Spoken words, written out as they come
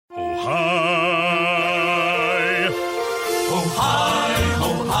high.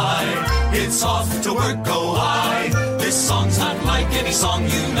 Ho high, it's off to work, go high. This song's not like any song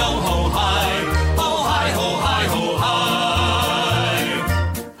you know. Ho high, ho high, ho high, ho high.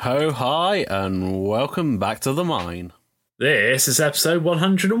 Ho hi, and welcome back to The Mine. This is episode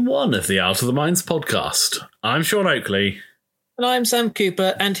 101 of the Out of the Mines podcast. I'm Sean Oakley. And I'm Sam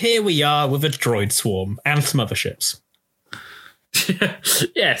Cooper, and here we are with a droid swarm and some other ships.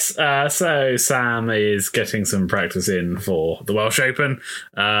 Yes, so Sam is getting some practice in for the Welsh Open,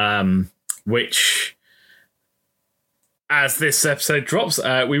 which, as this episode drops,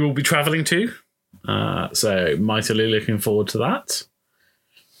 we will be travelling to. So mightily looking forward to that.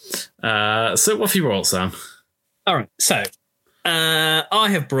 So what have you brought, Sam? All right, so I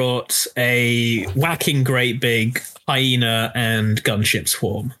have brought a whacking great big hyena and gunship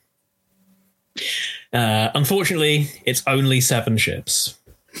swarm. Unfortunately, it's only 7 ships.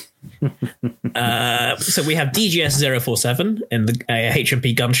 So we have DGS 047 in the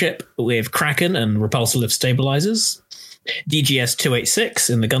HMP gunship with Kraken and repulsor lift stabilizers. DGS 286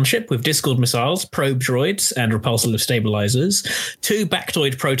 in the gunship with Discord missiles, probe droids, and repulsor lift stabilizers. 2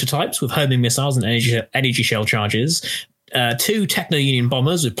 Bactoid prototypes with homing missiles and energy shell charges. 2 Techno Union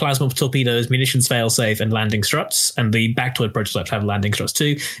bombers with plasma torpedoes, munitions failsafe, and landing struts. And the Bactoid prototypes have landing struts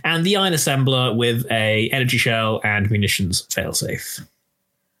too. And the Iron Assembler with a energy shell and munitions failsafe.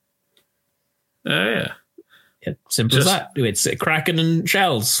 Yeah. Simple as that. It's Kraken and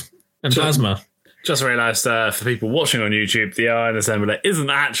shells and plasma. Just realised for people watching on YouTube, the Iron Assembler isn't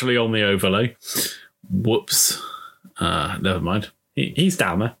actually on the overlay. Whoops. Never mind. He's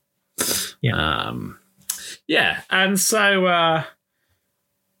down there. Yeah. Yeah, and so I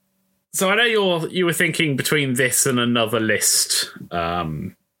know you were thinking between this and another list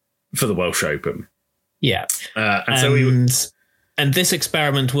for the Welsh Open. Yeah. And this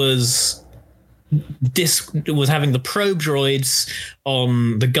experiment was having the probe droids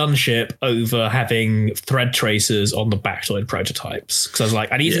on the gunship over having thread tracers on the Bactoid prototypes. Because I was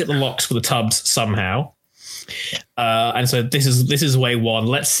like, I need to get the locks for the tubs somehow. And so this is way one.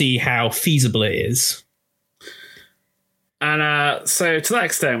 Let's see how feasible it is. And so to that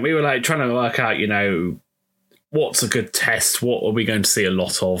extent, we were like trying to work out, what's a good test? What are we going to see a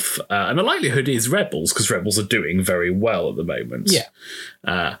lot of? And the likelihood is Rebels, because Rebels are doing very well at the moment. Yeah.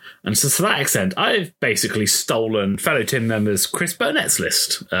 And so to that extent, I've basically stolen fellow team members Chris Burnett's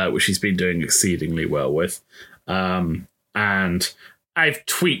list, which he's been doing exceedingly well with. And I've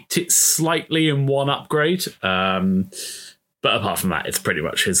tweaked it slightly in one upgrade. But apart from that, it's pretty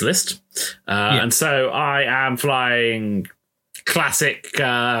much his list. And so I am flying classic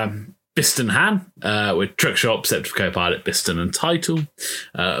Biston Han with Truckshop, Scepter Co-Pilot, Biston and Title.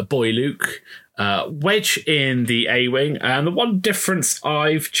 Boy Luke. Wedge in the A-Wing. And the one difference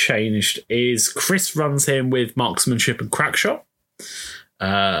I've changed is Chris runs him with Marksmanship and Crackshot.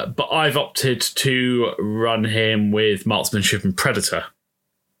 But I've opted to run him with Marksmanship and Predator.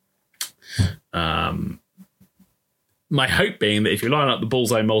 My hope being that if you line up the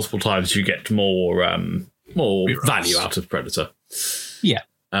bullseye multiple times, you get more value out of Predator. Yeah.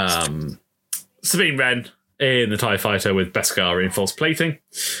 Sabine Wren in the TIE Fighter with Beskar reinforced plating.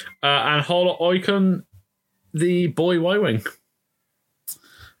 And Holo Oikon, the Boy Y-Wing.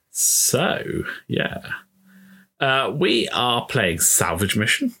 So, yeah. We are playing Salvage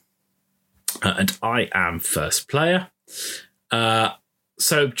Mission. And I am first player.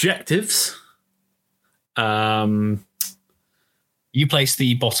 So objectives. You place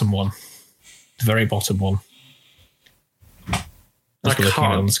the bottom one. The very bottom one. I Looking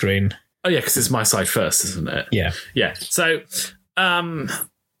can't. on the screen. Oh, yeah, because it's my side first, isn't it? Yeah. Yeah. So, I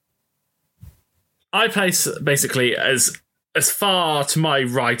place basically as far to my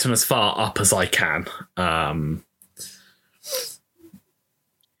right and as far up as I can.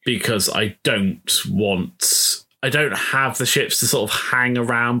 Because I don't have the ships to sort of hang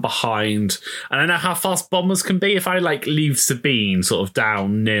around behind. And I know how fast bombers can be. If I leave Sabine sort of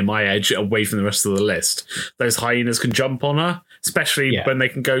down near my edge away from the rest of the list, those hyenas can jump on her, especially when they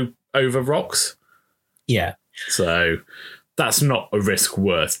can go over rocks. Yeah. So that's not a risk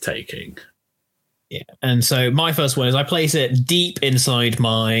worth taking. Yeah. And so my first one is I place it deep inside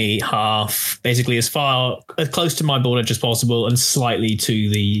my half, basically as close to my board edge as possible, and slightly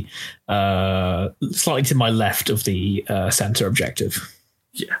to my left of the center objective.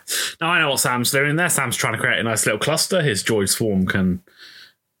 Yeah. Now I know what Sam's doing there. Sam's trying to create a nice little cluster. His droid swarm can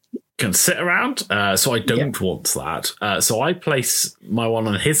sit around. So I don't want that. So I place my one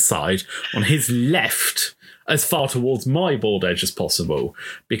on his side, on his left, as far towards my board edge as possible,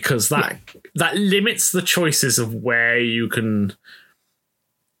 because that limits the choices of where you can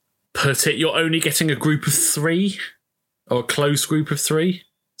put it, you're only getting a group of 3 or a close group of 3.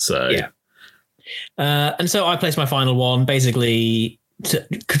 So Yeah. And so I placed my final one basically to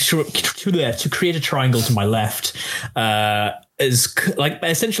create a triangle to my left,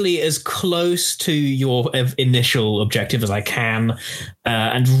 essentially as close to your initial objective as I can,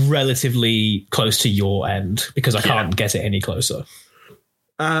 and relatively close to your end because I can't get it any closer.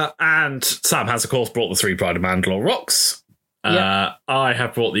 And Sam has, of course, brought the 3 Pride of Mandalore rocks. Yeah. I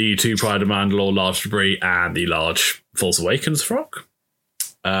have brought the 2 Pride of Mandalore large debris and the large Force Awakens rock.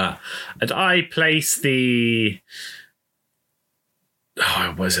 And I place the...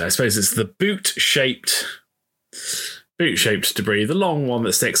 what is it? I suppose it's the boot-shaped debris, the long one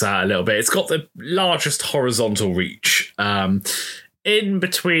that sticks out a little bit. It's got the largest horizontal reach. In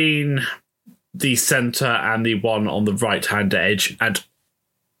between the centre and the one on the right-hand edge, and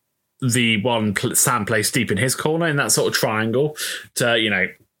the one Sam placed deep in his corner in that sort of triangle to,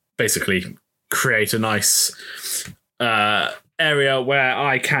 basically create a nice area where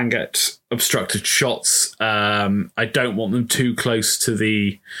I can get obstructed shots. I don't want them too close to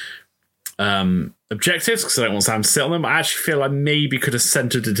the objectives because I don't want Sam to sit on them. I actually feel I maybe could have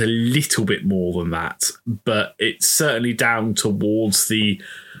centered it a little bit more than that, but it's certainly down towards the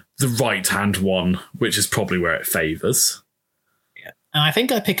right-hand one, which is probably where it favors. And I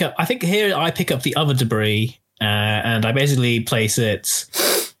think I pick up the other debris, and I basically place it.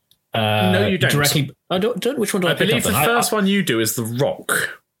 No, you don't. Directly. I don't. Which one do I pick up? I believe the first one you do is the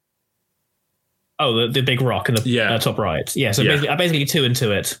rock. Oh, the big rock in the top right. Yeah. So basically, I basically 2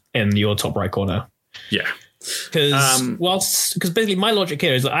 into it in your top right corner. Yeah. Because basically my logic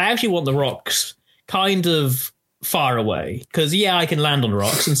here is that I actually want the rocks kind of far away because I can land on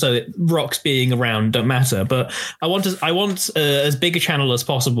rocks, and so rocks being around don't matter, but I want as big a channel as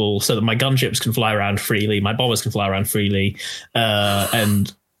possible so that my gunships can fly around freely, my bombers can fly around freely,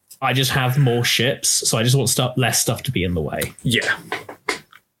 and I just have more ships, so I just want less stuff to be in the way.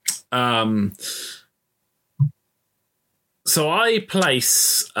 So I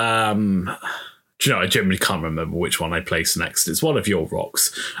place I generally can't remember which one I place next. It's one of your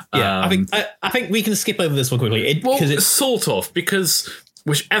rocks. I think we can skip over this one quickly. Sort of, because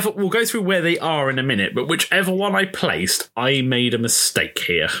whichever we'll go through where they are in a minute, but whichever one I placed, I made a mistake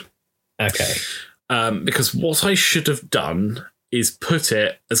here. Okay. Because what I should have done is put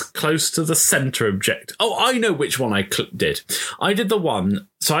it as close to the center object. Oh, I know which one I did. I did the one.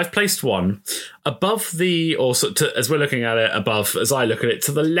 So I've placed one above as we're looking at it, above, as I look at it,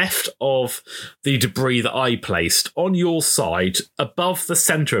 to the left of the debris that I placed on your side, above the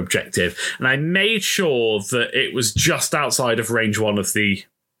center objective. And I made sure that it was just outside of range 1 of the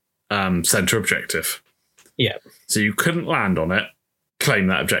center objective. Yeah. So you couldn't land on it, claim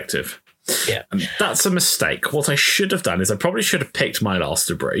that objective. Yeah. And that's a mistake. What I should have done is I probably should have picked my last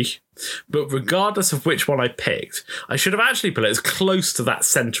debris, but regardless of which one I picked, I should have actually put it as close to that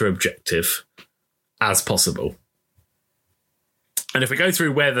center objective as possible. And if we go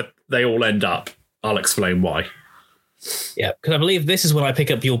through where they all end up, I'll explain why. Yeah, because I believe this is when I pick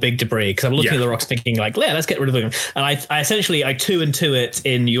up your big debris, because I'm looking at the rocks thinking let's get rid of them. And I essentially 2 into it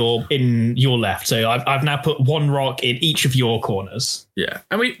in your left. So I've now put 1 rock in each of your corners. Yeah.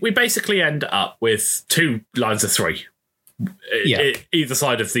 And we basically end up with 2 lines of 3. Either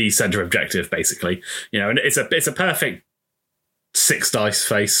side of the center objective, basically. And it's a perfect 6 dice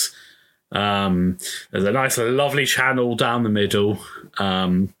face. There's a nice lovely channel down the middle.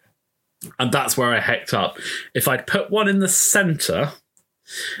 And that's where I hecked up. If I'd put one in the center,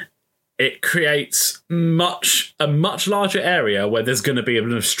 it creates a much larger area where there's going to be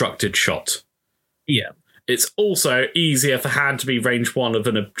an obstructed shot. Yeah. It's also easier for hand to be range 1 of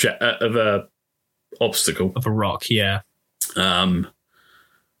an obstacle. Of a rock, yeah.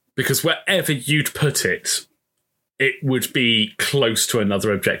 Because wherever you'd put it, it would be close to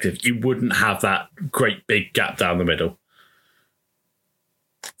another objective. You wouldn't have that great big gap down the middle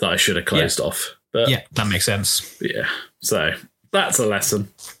that I should have closed off. But that makes sense. Yeah, so that's a lesson.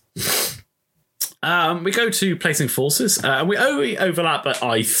 We go to placing forces, and we only overlap at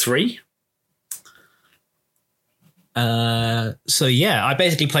I3. I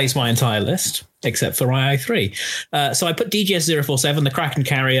basically placed my entire list except for I3. So I put DGS 047, the Kraken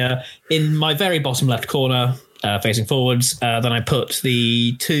carrier, in my very bottom left corner, facing forwards. Then I put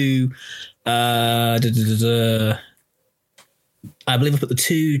the 2. I believe I put the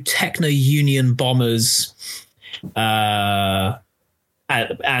 2 Techno Union bombers and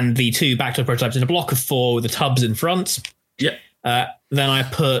the 2 backdoor prototypes in a block of 4 with the tubs in front. Yeah. Then I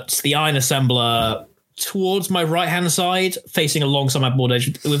put the iron assembler towards my right-hand side, facing alongside my board edge,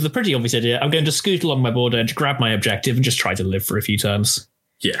 with the pretty obvious idea. I'm going to scoot along my board edge, grab my objective, and just try to live for a few turns.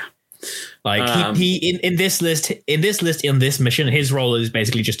 Yeah. Like he in this list, in this mission, his role is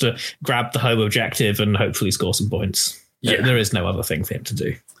basically just to grab the home objective and hopefully score some points. Yeah. There is no other thing for him to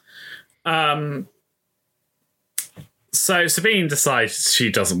do. So Sabine decides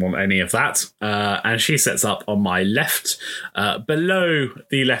she doesn't want any of that, and she sets up on my left, below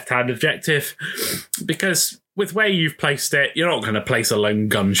the left-hand objective, because with where you've placed it, you're not going to place a lone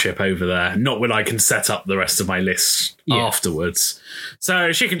gunship over there, not when I can set up the rest of my list afterwards.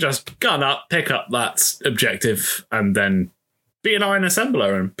 So she can just gun up, pick up that objective, and then be an iron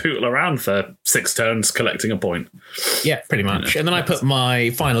assembler and pootle around for 6 turns collecting a point. Yeah, pretty much. And then I put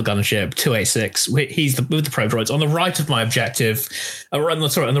my final gunship, 286. He's with the probe droids on the right of my objective, on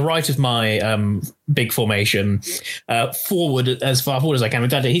the right of my big formation, forward as far forward as I can.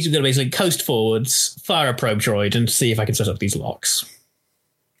 With that, he's going to basically coast forwards, fire a probe droid, and see if I can set up these locks.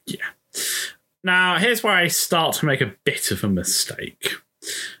 Yeah. Now, here's where I start to make a bit of a mistake.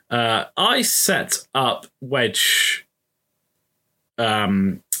 I set up Wedge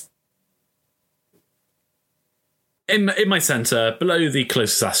in my center, below the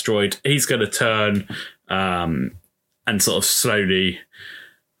closest asteroid. He's going to turn and sort of slowly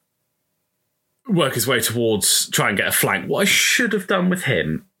work his way towards, try and get a flank. What I should have done with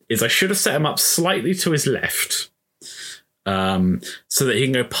him is I should have set him up slightly to his left, so that he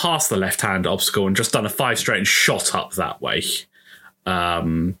can go past the left-hand obstacle and just done a 5 straight and shot up that way.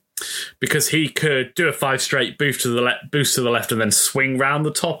 Because he could do a 5 straight boost to the left, and then swing round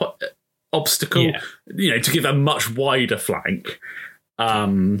the top obstacle, to give a much wider flank.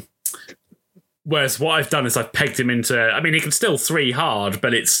 Whereas what I've done is I've pegged him into. I mean, he can still 3 hard,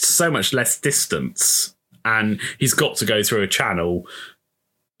 but it's so much less distance, and he's got to go through a channel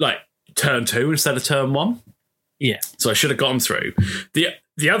like turn 2 instead of turn 1. Yeah. So I should have got him through.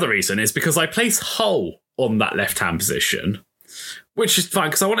 The other reason is because I place Hull on that left-hand position, which is fine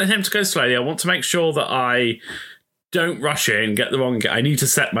because I wanted him to go slowly. I want to make sure that I don't rush in, get the wrong. I need to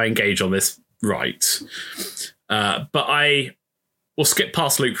set my engage on this right. But I will skip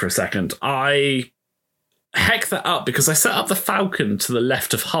past Luke for a second. I heck that up because I set up the Falcon to the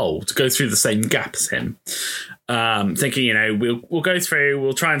left of Hull to go through the same gap as him. Thinking, we'll go through,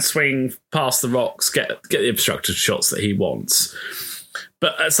 we'll try and swing past the rocks, get the obstructed shots that he wants.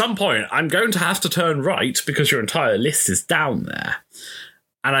 But at some point, I'm going to have to turn right because your entire list is down there.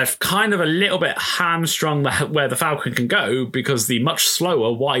 And I've kind of a little bit hamstrung where the Falcon can go because the much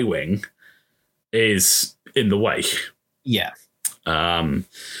slower Y-Wing is in the way. Yeah.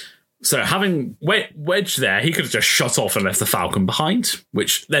 So having Wedge there, he could have just shot off and left the Falcon behind,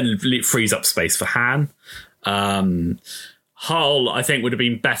 which then frees up space for Han. Hull, I think, would have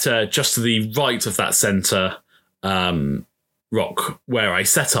been better just to the right of that centre rock where I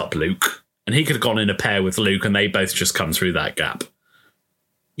set up Luke, and he could have gone in a pair with Luke, and they both just come through that gap.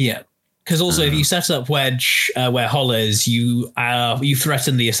 Yeah. Because also, if you set up Wedge where Hull is, you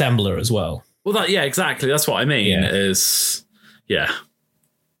threaten the assembler as well. Well, exactly. That's what I mean.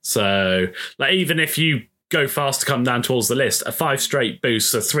 So, like, even if you go fast to come down towards the list, a 5 straight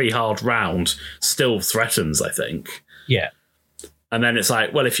boost, a 3 hard round still threatens, I think. Yeah. And then it's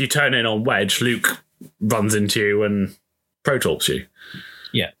like, well, if you turn in on Wedge, Luke runs into you and pro-talks you.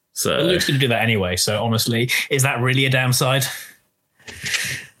 Yeah. So but Luke's going to do that anyway, so honestly, is that really a downside?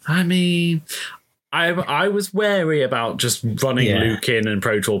 I mean, I was wary about just running Luke in and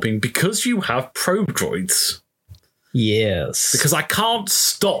pro-torping because you have probe droids. Yes. Because I can't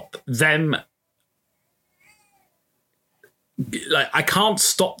stop them. Like, I can't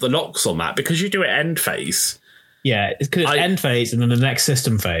stop the locks on that because you do it end phase. Yeah, because it's end phase and then the next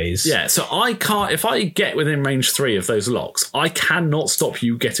system phase. Yeah, so I can't. If I get within range 3 of those locks, I cannot stop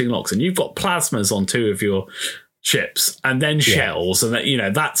you getting locks. And you've got plasmas on 2 of your ships, and then shells, and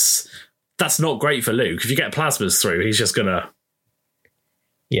that that's not great for Luke. If you get plasmas through, he's just gonna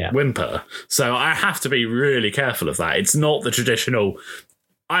whimper. So I have to be really careful of that. It's not the traditional.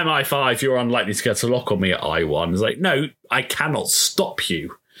 I'm I5, you're unlikely to get a lock on me at I1. It's like, no, I cannot stop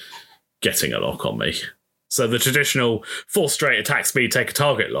you getting a lock on me. So the traditional 4 straight attack speed, take a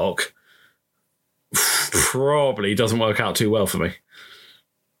target lock probably doesn't work out too well for me.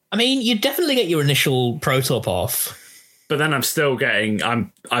 I mean, you definitely get your initial protop off. But then I'm still getting,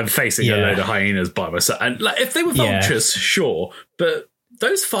 I'm facing a load of hyenas by myself. And like, if they were vultures, sure. But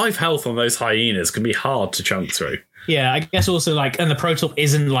those 5 health on those hyenas can be hard to chunk through. Yeah, I guess also and the protop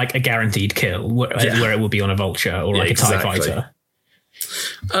isn't like a guaranteed kill where it would be on a vulture or like a TIE fighter.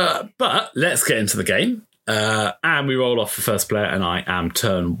 But let's get into the game. And we roll off for first player, and I am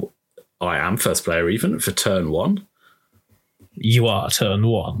first player even for turn 1. You are turn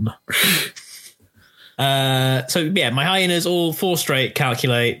 1. My hyenas all 4 straight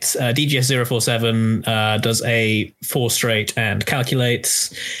calculates. DGS 047 does a 4 straight and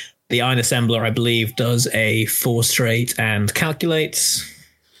calculates. The Iron Assembler, I believe, does a 4 straight and calculates.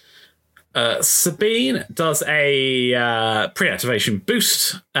 Sabine does a pre-activation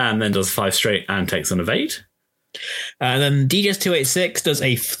boost and then does 5 straight and takes an evade. And then DGS 286 does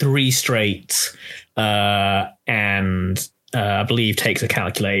a 3 straight and I believe takes a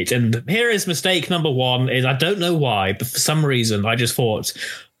calculate. And here is mistake number 1 is I don't know why, but for some reason I just thought,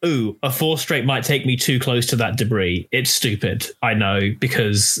 ooh, a 4 straight might take me too close to that debris. It's stupid, I know,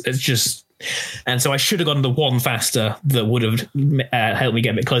 because it's just... And so I should have gone the 1 faster that would have helped me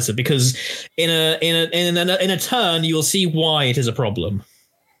get a bit closer, because in a turn you'll see why it is a problem.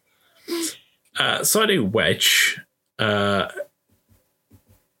 So I do Wedge. I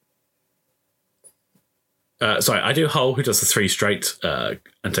do Hull, who does the 3 straight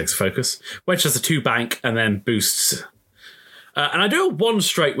and takes a focus. Wedge does a 2 bank and then boosts. And I do a 1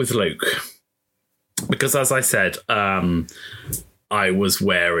 straight with Luke. Because as I said, I was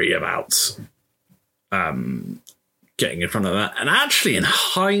wary about getting in front of that. And actually, in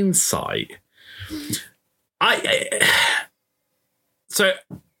hindsight, so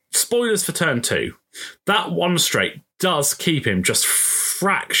spoilers for turn 2. That 1 straight does keep him just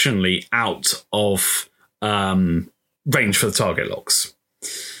fractionally out of range for the target locks.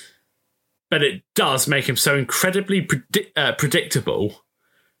 But it does make him so incredibly predictable.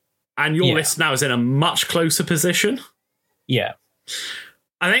 And your list now is in a much closer position. Yeah.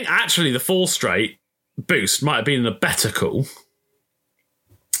 I think actually the 4 straight boost might have been a better call.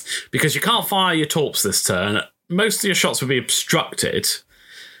 Because you can't fire your torps this turn. Most of your shots will be obstructed.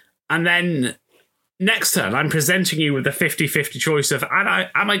 And then next turn, I'm presenting you with a 50-50 choice of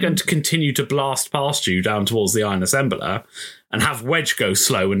am I going to continue to blast past you down towards the Iron Assembler and have Wedge go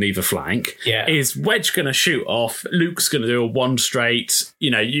slow and leave a flank? Yeah. Is Wedge going to shoot off? Luke's going to do a 1 straight.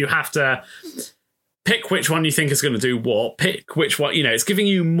 You have to pick which one you think is going to do what. Pick which one. It's giving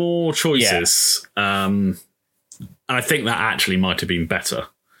you more choices. Yeah. And I think that actually might have been better.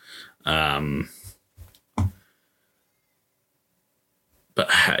 But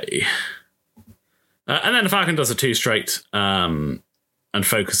hey. And then the Falcon does a 2 straight and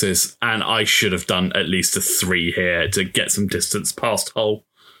focuses, and I should have done at least a 3 here to get some distance past Hull.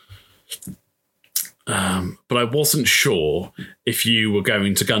 But I wasn't sure if you were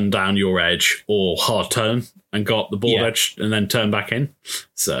going to gun down your edge or hard turn and got the board edge and then turn back in.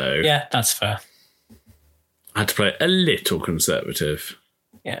 So yeah, that's fair. I had to play a little conservative.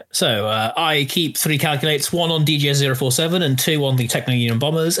 Yeah, so I keep 3 calculates, 1 on DGS 047 and 2 on the Techno Union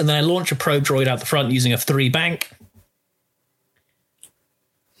bombers, and then I launch a probe droid out the front using a 3 bank.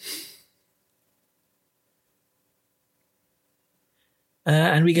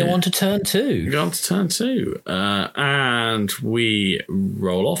 And we go on to turn 2. We go on to turn 2. And we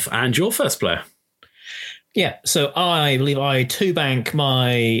roll off, and you're first player. Yeah, so I believe I 2 bank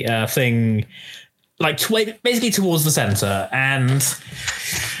my thing... basically towards the center, and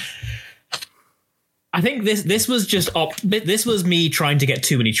I think this was just this was me trying to get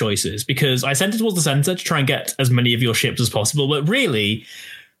too many choices, because I sent it towards the center to try and get as many of your ships as possible, but really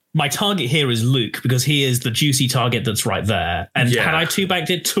my target here is Luke, because he is the juicy target that's right there, and had I 2 banked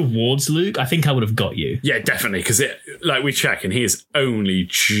it towards Luke, I think I would have got you. Yeah, definitely, because we check and he is only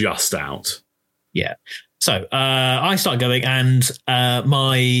just out. Yeah. So I start going, and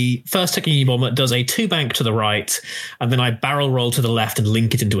my first Techno bomber does a 2 bank to the right, and then I barrel roll to the left and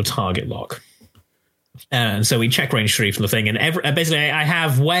link it into a target lock. And so we check range 3 from the thing, and basically I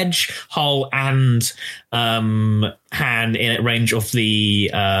have Wedge, Hull, and Han in range of the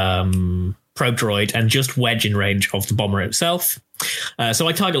probe droid, and just Wedge in range of the bomber itself. So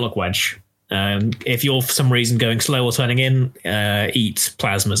I target lock Wedge. If you're for some reason going slow or turning in, eat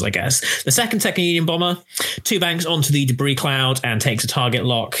plasmas, I guess. The second Techno Union bomber, 2 banks onto the debris cloud and takes a target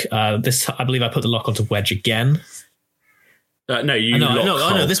lock. I believe I put the lock onto Wedge again.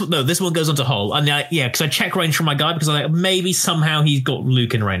 This one goes onto Hull. And because I check range from my guy, because I maybe somehow he's got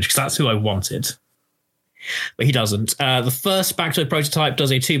Luke in range, because that's who I wanted. But he doesn't. The first Bactoid prototype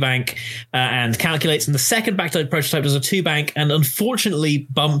does a 2 bank and calculates, and the second Bactoid prototype does a 2 bank and unfortunately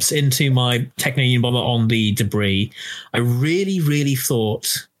bumps into my Techno Union bomber on the debris. I really, really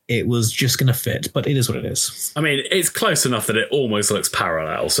thought it was just going to fit, but it is what it is. I mean, it's close enough that it almost looks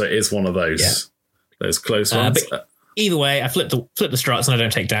parallel, so it is one of those close ones. But either way, I flip the struts and I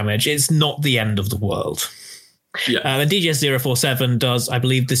don't take damage. It's not the end of the world. Yeah. The DGS 047 does, I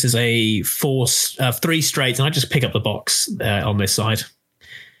believe this is a 3 straight, and I just pick up the box on this side.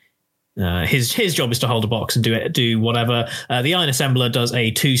 His job is to hold a box and do whatever. The Iron Assembler does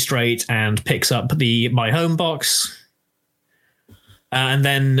a 2 straight and picks up my home box. And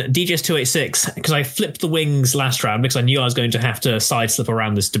then DGS 286, because I flipped the wings last round because I knew I was going to have to side slip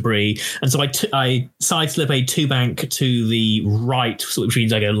around this debris. And so I side slip a 2 bank to the right, which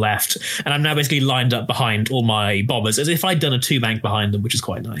means I go left. And I'm now basically lined up behind all my bombers as if I'd done a 2 bank behind them, which is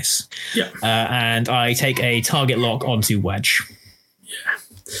quite nice. Yeah. And I take a target lock onto Wedge.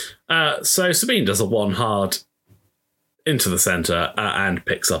 So Sabine does a 1 hard into the centre and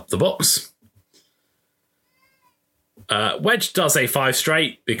picks up the box. Wedge does a 5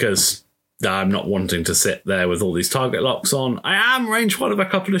 straight because I'm not wanting to sit there with all these target locks on. I am range 1 of a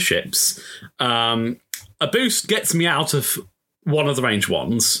couple of ships. A boost gets me out of one of the range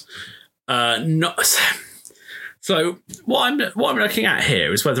 1s. So what I'm looking at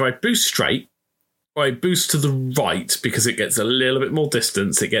here is whether I boost straight or I boost to the right because it gets a little bit more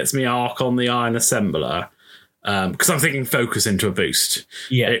distance. It gets me arc on the Iron Assembler because I'm thinking focus into a boost.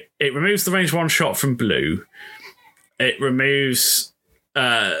 Yeah. It removes the range 1 shot from blue. It removes...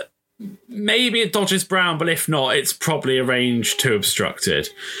 maybe it dodges brown, but if not, it's probably a range 2 obstructed.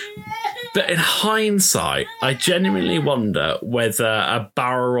 But in hindsight, I genuinely wonder whether a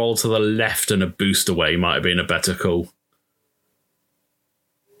barrel roll to the left and a boost away might have been a better call.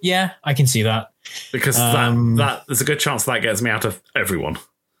 Yeah, I can see that. Because that there's a good chance that gets me out of everyone.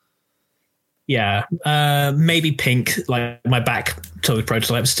 Yeah, maybe pink, like my back to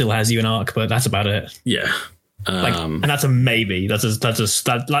prototype still has you in arc, but that's about it. Yeah. And that's a maybe. That's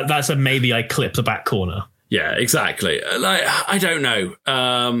a maybe. I clip the back corner. Yeah, exactly. Like I don't know.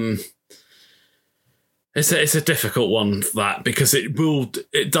 It's a difficult one because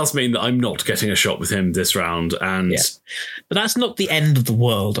it does mean that I'm not getting a shot with him this round, and but that's not the end of the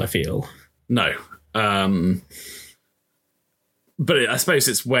world. I feel no. But I suppose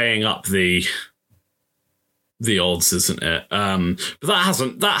it's weighing up the odds, isn't it? But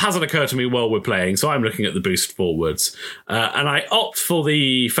that hasn't occurred to me while we're playing, so I'm looking at the boost forwards, and I opt for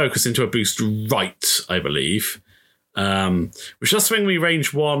the focus into a boost right, I believe, which does swing me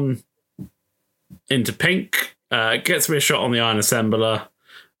range 1 into pink, gets me a shot on the Iron Assembler,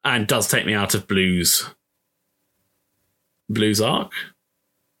 and does take me out of blue's arc.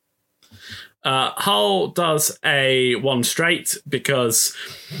 Hull does a 1 straight because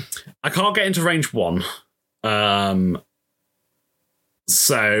I can't get into range 1.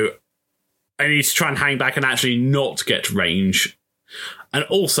 So I need to try and hang back and actually not get range. And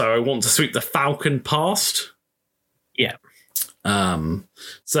also I want to sweep the Falcon past. Yeah.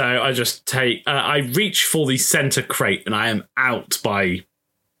 So I just take... I reach for the centre crate and I am out by...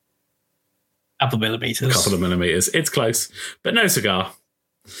 a couple of millimeters. It's close. But no cigar.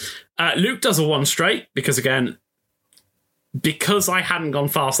 Luke does a 1 straight because, again... Because I hadn't gone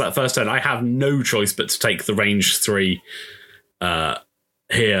fast that first turn, I have no choice but to take the range 3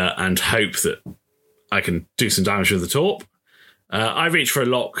 here and hope that I can do some damage with the Torp. I reach for a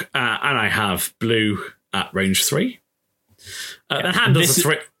lock and I have blue at range 3. And hand does a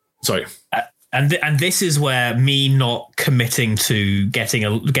 3. Sorry. And this is where me not committing to getting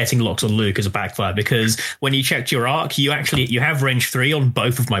locks on Luke is a backfire, because when you checked your arc, you have range 3 on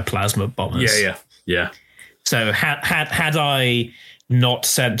both of my plasma bombers. Yeah. So had I not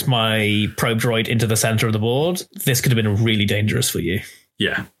sent my probe droid into the center of the board, this could have been really dangerous for you.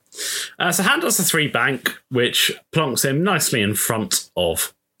 Yeah. So hand does a 3 bank, which plonks him nicely in front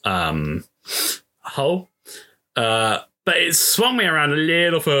of Hull. But it swung me around a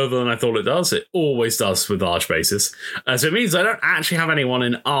little further than I thought it does. It always does with large bases. So it means I don't actually have anyone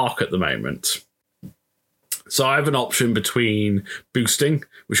in arc at the moment. So I have an option between boosting,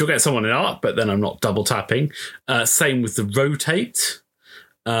 which will get someone in arc, but then I'm not double tapping. Same with the rotate.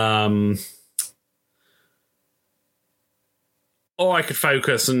 Or I could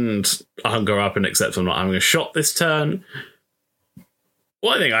focus and hunger up and accept I'm not having a shot this turn.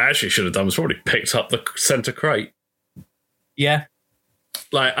 What I think I actually should have done was probably picked up the center crate. Yeah.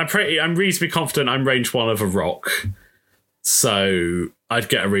 Like I'm reasonably confident I'm range 1 of a rock. So I'd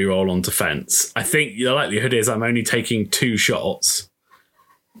get a reroll on defense. I think the likelihood is I'm only taking 2 shots.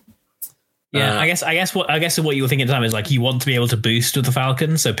 Yeah, I guess what you were thinking at the time is like you want to be able to boost with the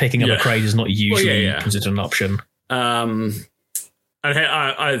Falcon, so picking up a crate is not usually considered an option. And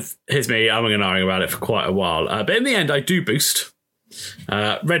here's me, I'm going to argue about it for quite a while. But in the end, I do boost.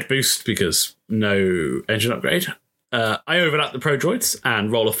 Red boost because no engine upgrade. I overlap the pro droids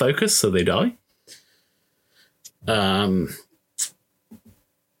and roll a focus so they die. And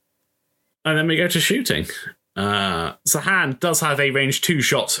then we go to shooting. So hand does have a range 2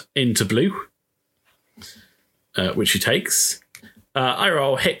 shot into blue, which he takes. I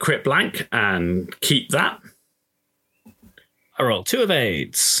roll hit crit blank and keep that. I roll 2 of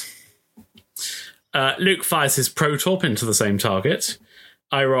 8s. Luke fires his Protorp into the same target.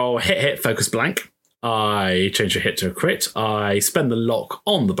 I roll hit focus blank. I change a hit to a crit. I spend the lock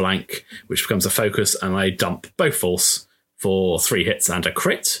on the blank, which becomes a focus, and I dump both force for 3 hits and a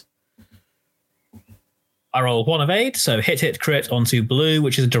crit. I roll 1 of 8, so hit crit onto blue,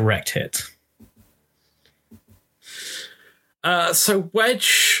 which is a direct hit. So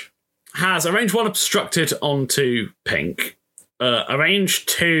Wedge has a range 1 obstructed onto pink, a range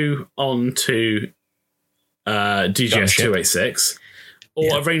 2 onto DGS 286,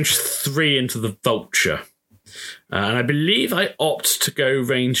 or a range 3 into the Vulture. And I believe I opt to go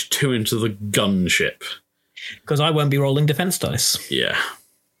range 2 into the gunship. Because I won't be rolling defense dice. Yeah.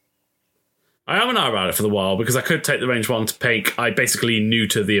 I haven't known about it for a while because I could take the range 1 to pink. I basically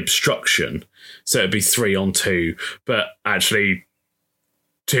neuter the obstruction, so it'd be 3 on 2. But actually,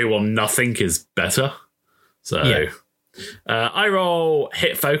 2 on nothing is better. So Yeah. I roll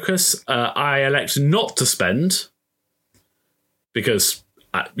hit focus. I elect not to spend because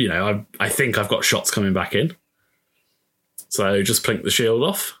I think I've got shots coming back in. So just plink the shield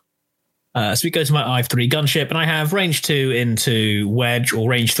off. So we go to my I-3 gunship, and I have range 2 into Wedge, or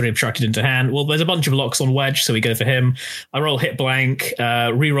range 3 obstructed into hand. Well, there's a bunch of locks on Wedge, so we go for him. I roll hit blank,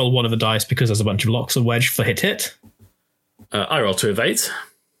 re-roll 1 of the dice because there's a bunch of locks on Wedge for hit. I roll 2 of 8.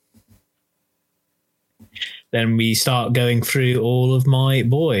 Then we start going through all of my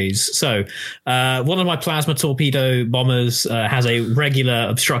boys. So one of my plasma torpedo bombers has a regular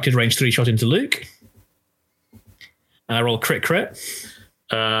obstructed range 3 shot into Luke. And I roll crit.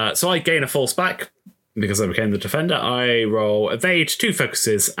 So I gain a force back because I became the defender. I roll evade, 2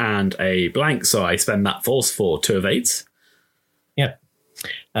 focuses, and a blank. So I spend that force for 2 of 8s. Yep.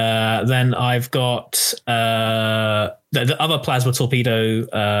 Then I've got the other plasma torpedo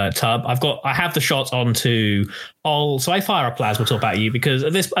tub. I have the shot onto all. So I fire a plasma torp at you because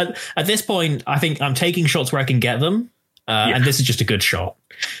at this point I think I'm taking shots where I can get them, and this is just a good shot.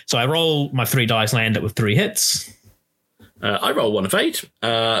 So I roll my 3 dice, and I end up with 3 hits. I roll 1 of 8,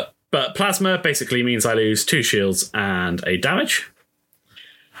 but plasma basically means I lose 2 shields and a damage.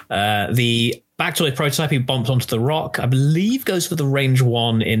 The Bactoid prototype who bumped onto the rock, I believe, goes for the range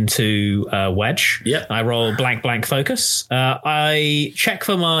 1 into Wedge. Yeah. I roll blank focus. I check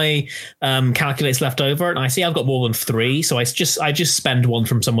for my calculates left over, and I see I've got more than 3, so I just spend 1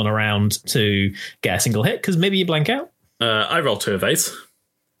 from someone around to get a single hit, because maybe you blank out. I roll 2 of 8.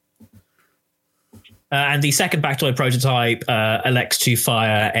 And the second Bactoid prototype elects to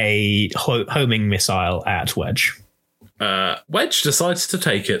fire a homing missile at Wedge. Wedge decides to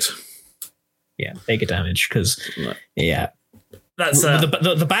take it. Yeah, take a damage, because, That's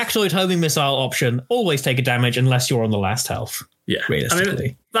the Bactoid homing missile option, always take a damage unless you're on the last health. yeah.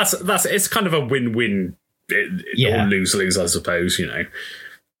 Realistically. I mean, that's it's kind of a win-win or lose-lose, I suppose,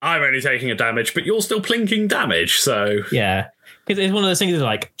 I'm only taking a damage, but you're still plinking damage, so... Yeah. Because it's one of those things that,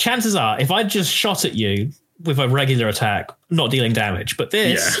 like, chances are, if I just shot at you with a regular attack, not dealing damage. But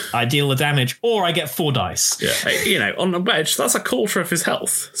this, I deal the damage, or I get 4 dice. Yeah, on the Wedge, that's a quarter of his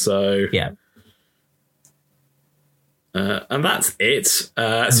health. So... Yeah. And that's it.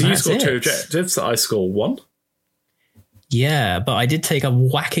 So you score 2 objectives, I score 1. Yeah, but I did take a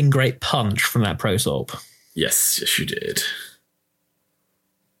whacking great punch from that Protorp. Yes, you did.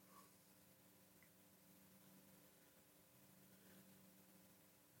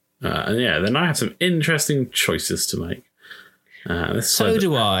 And then I have some interesting choices to make. So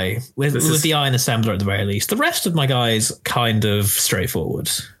do I, with the Iron Assembler at the very least. The rest of my guys, kind of straightforward.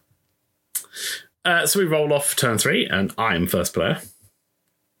 So we roll off turn 3, and I'm first player.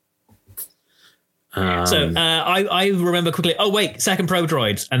 I remember quickly, oh wait, second probe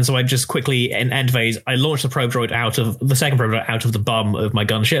droid. And so I just quickly, in end phase, I launched the probe droid out of the bum of my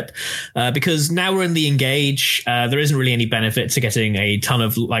gunship. Because now we're in the engage, there isn't really any benefit to getting a ton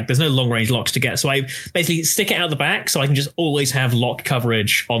of, there's no long range locks to get. So I basically stick it out the back so I can just always have lock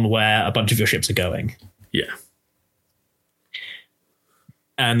coverage on where a bunch of your ships are going. Yeah.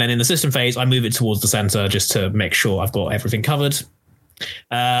 And then in the system phase, I move it towards the center just to make sure I've got everything covered.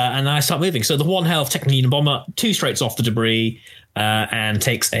 And I start moving. So the 1 health Technician bomber 2 straights off the debris and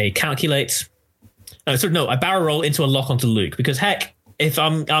takes a calculate. I barrel roll into a lock onto Luke because heck, if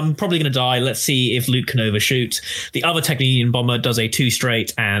I'm probably going to die, let's see if Luke can overshoot. The other Technician bomber does a 2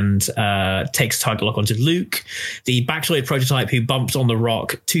 straight and takes target lock onto Luke. The Bactoid prototype who bumps on the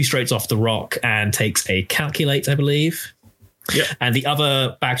rock 2 straights off the rock and takes a calculate, I believe. Yep. And the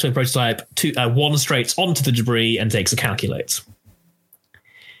other Bactoid prototype 1 straights onto the debris and takes a calculate.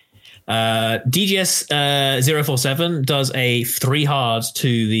 DGS 047 does a 3 hard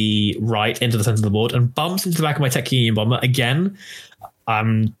to the right into the center of the board and bumps into the back of my Tech Union bomber again.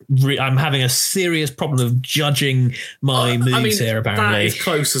 I'm having a serious problem of judging my moves here. Apparently, that is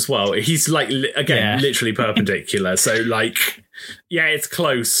close as well. He's like literally perpendicular. So like, yeah, it's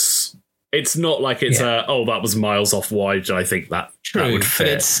close. It's not like it's that was miles off wide. I think that would fit.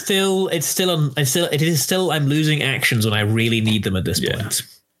 But it is still. I'm losing actions when I really need them at this point.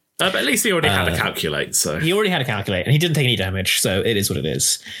 But at least he already had a calculate. So he already had a calculate, and he didn't take any damage. So it is what it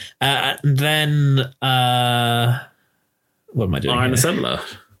is. Then what am I doing? Iron Assembler.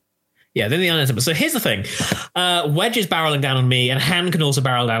 Yeah, then the Iron Assembler. So here's the thing. Wedge is barreling down on me, and Han can also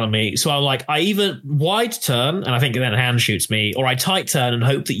barrel down on me. So I'm like, I either wide turn, and I think then Han shoots me, or I tight turn and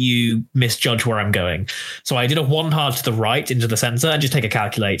hope that you misjudge where I'm going. So I did a 1 hard to the right into the center and just take a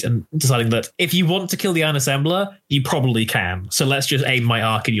calculate, and deciding that if you want to kill the Iron Assembler, you probably can. So let's just aim my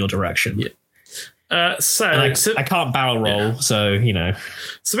arc in your direction. Yeah. I can't barrel roll, so, you know.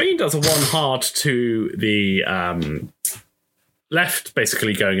 Sabine does a 1 hard to the left,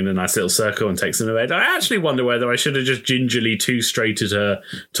 basically going in a nice little circle and takes an evade. I actually wonder whether I should have just gingerly 2-straighted her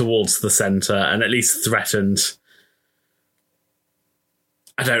towards the centre and at least threatened.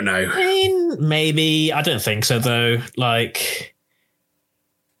 I don't know. I mean, maybe. I don't think so, though. Like,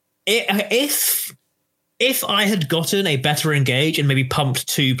 if I had gotten a better engage and maybe pumped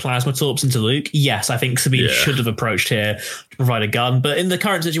 2 plasma torps into Luke, yes, I think Sabine should have approached here to provide a gun. But in the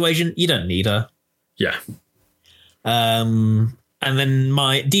current situation, you don't need her. Yeah. And then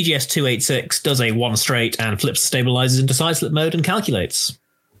my DGS 286 does a 1 straight and flips the stabilizers into side slip mode and calculates.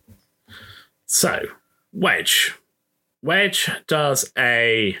 So, Wedge. Wedge does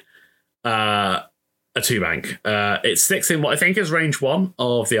a 2-bank. It sticks in what I think is range 1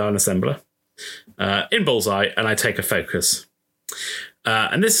 of the Iron Assembler. In bullseye, and I take a focus.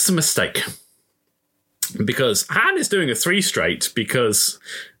 And this is a mistake. Because Han is doing a 3 straight because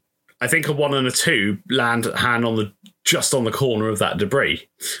I think a 1 and a 2 land Han just on the corner of that debris.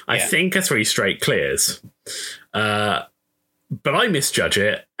 I think a 3 straight clears. But I misjudge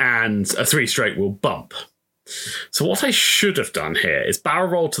it, and a 3 straight will bump. So what I should have done here is barrel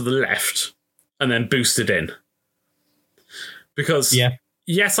roll to the left and then boost it in. Because,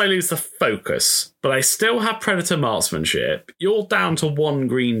 yes, I lose the focus, but I still have Predator marksmanship. You're down to 1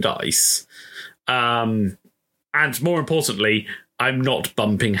 green dice. And more importantly, I'm not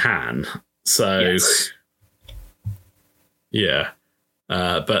bumping Han. So,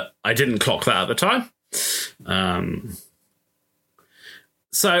 but I didn't clock that at the time.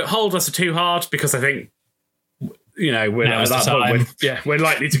 So hold us a 2 hard because I think, we're at that point. We're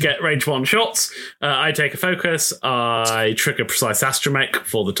likely to get range 1 shots. I take a focus. I trigger precise astromech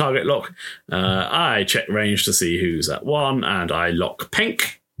for the target lock. I check range to see who's at 1, and I lock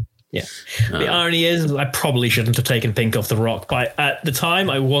pink. Yeah. The irony is I probably shouldn't have taken pink off the rock, but at the time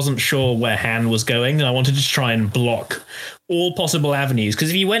I wasn't sure where Han was going, and I wanted to try and block all possible avenues, because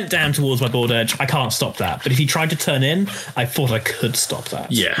if he went down towards my board edge, I can't stop that. But if he tried to turn in, I thought I could stop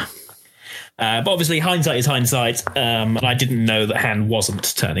that. Yeah. But obviously hindsight is hindsight, and I didn't know that Han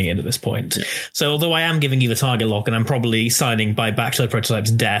wasn't turning in at this point. Yeah. So although I am giving you the target lock and I'm probably signing by Bachelor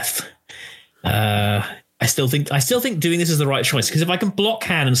Prototype's death, I still think doing this is the right choice, because if I can block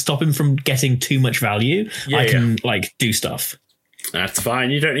Han and stop him from getting too much value, I can do stuff. That's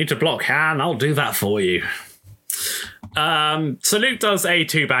fine. You don't need to block Han. I'll do that for you. So Luke does a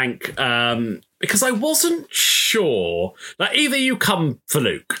 2-bank because I wasn't sure. Like, either you come for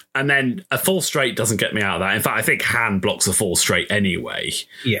Luke and then a 4 straight doesn't get me out of that. In fact, I think Han blocks a 4 straight anyway.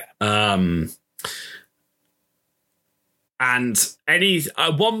 Yeah. And any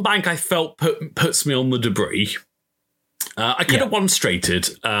 1 bank I felt puts me on the debris. I could have 1 straighted,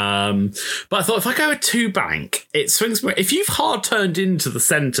 but I thought if I go a 2-bank, it swings me. If you've hard turned into the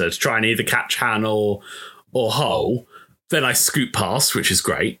centre to try and either catch Han or Hull, then I scoot past, which is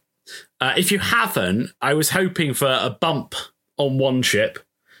great. If you haven't, I was hoping for a bump on 1 ship,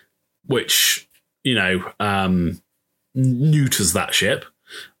 which neuters that ship,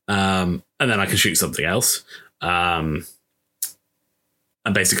 and then I can shoot something else.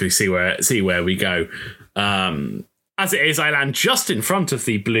 And basically see where we go. As it is, I land just in front of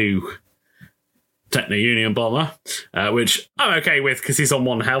the blue Techno Union bomber, which I'm okay with because he's on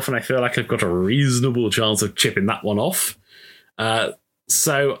 1 health, and I feel like I've got a reasonable chance of chipping that one off.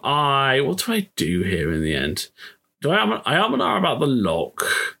 So what do I do here in the end? I am an R about the lock,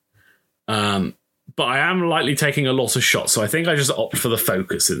 but I am likely taking a lot of shots, so I think I just opt for the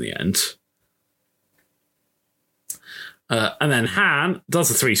focus in the end. And then Han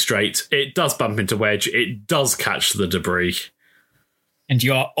does a 3 straight. It does bump into Wedge. It does catch the debris. And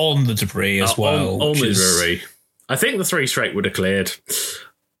you are on the debris as well. On the debris. I think the 3 straight would have cleared,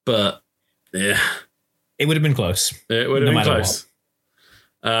 but yeah. It would have been close. It would have been close.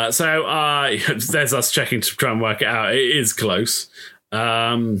 So there's us checking to try and work it out. It is close.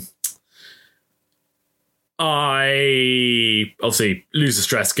 I obviously lose the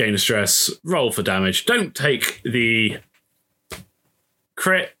stress, gain the stress, roll for damage. Don't take the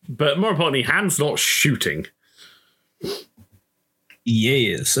crit, but more importantly, hand's not shooting.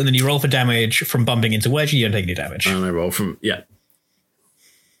 Yes. And then you roll for damage from bumping into wedge, you don't take any damage. And I roll from, yeah.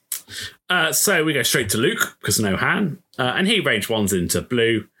 So we go straight to Luke, because no hand. And he range 1s into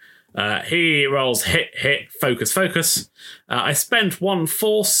blue. He rolls hit, focus. I spend 1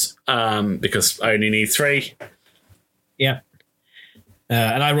 force, because I only need 3. Yeah.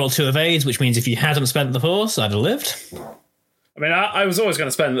 And I roll 2 evades, which means if you hadn't spent the force, I'd have lived. I mean, I was always going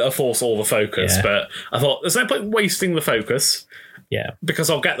to spend a force or the focus, but I thought there's no point wasting the focus. Yeah. Because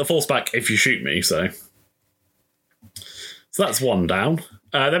I'll get the force back if you shoot me, so that's 1 down.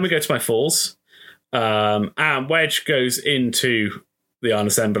 Then we go to my 4s. And wedge goes into the Iron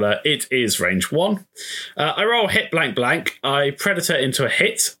Assembler. It is range 1. I roll hit blank. I predator into a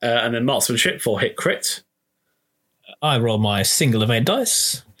hit, and then marksmanship for hit crit. I roll my single evade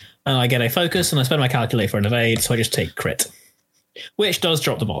dice, and I get a focus, and I spend my calculate for an evade, so I just take crit. Which does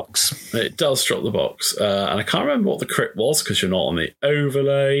drop the box. It does drop the box. And I can't remember what the crit was, because you're not on the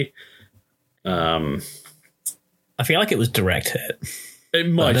overlay. I feel like it was direct hit. It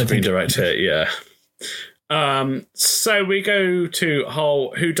might have been direct hit, yeah. So we go to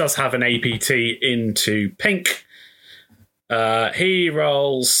Hull, who does have an APT into pink. He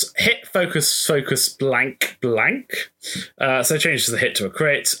rolls hit, focus, blank. So changes the hit to a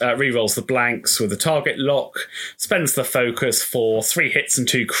crit, re-rolls the blanks with a target lock, spends the focus for 3 hits and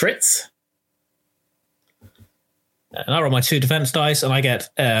 2 crits. And I roll my 2 defense dice, and I get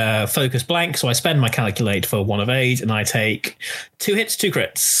focus blank, so I spend my calculate for 1 evade, and I take 2 hits, 2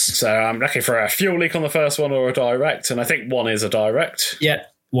 crits. So I'm looking for a fuel leak on the first one or a direct, and I think 1 is a direct. Yeah,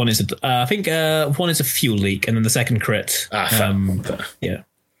 1 is I think 1 is a fuel leak, and then the second crit. Fair. Yeah,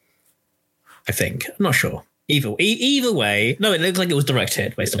 I think. I'm not sure. Either way, no, it looks like it was direct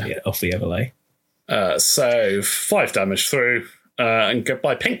hit based off the overlay. So 5 damage through, and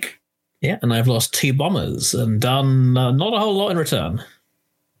goodbye pink. Yeah, and I've lost 2 bombers and done not a whole lot in return.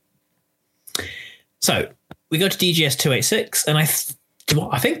 So we go to DGS 286, and I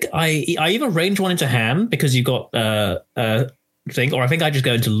think I either range 1 into hand because you got thing, or I think I just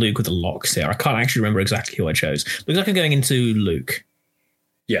go into Luke with the locks here. I can't actually remember exactly who I chose. Looks like I'm going into Luke.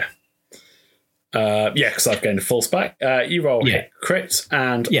 Yeah. Because I've gained a full spec. You roll hit crit,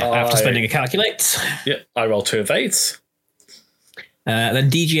 and after spending a calculate. Yeah, I roll 2 evades. Then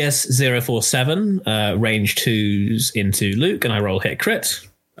DGS 047 range 2s into Luke, and I roll hit crit.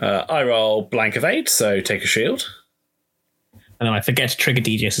 I roll blank evade, so take a shield. And then I forget to trigger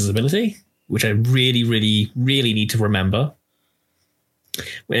DGS's ability, which I really, really, really need to remember.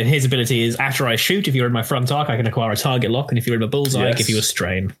 And his ability is after I shoot, if you're in my front arc, I can acquire a target lock, and if you're in my bullseye, I give you a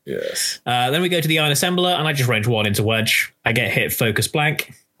strain. Yes. Then we go to the Iron Assembler, and I just range 1 into wedge. I get hit focus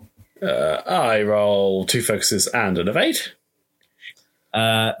blank. I roll 2 focuses and an evade.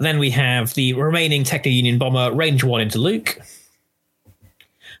 Then we have the remaining Techno Union Bomber, range 1 into Luke.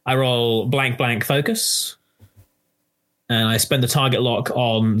 I roll blank focus. And I spend the target lock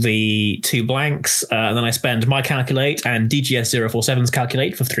on the 2 blanks. And then I spend my calculate and DGS 047's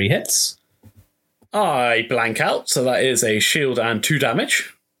calculate for 3 hits. I blank out, so that is a shield and 2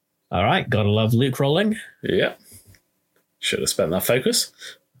 damage. All right, gotta love Luke rolling. Yeah. Should have spent that focus.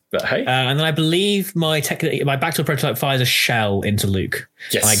 But hey. And then I believe my back to a prototype fires a shell into Luke.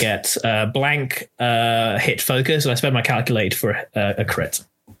 Yes. I get blank hit focus, and I spend my calculate for a crit.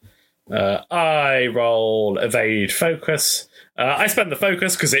 I roll evade focus. I spend the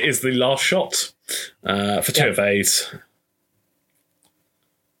focus because it is the last shot for 2 evades.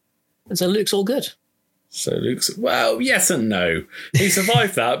 And so Luke's all good. So Luke's, well, yes and no. He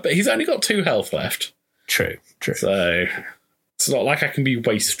survived that, but he's only got 2 health left. True. So it's not like I can be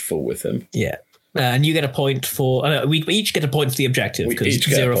wasteful with him. Yeah. And you get a point for... we each get a point for the objective, because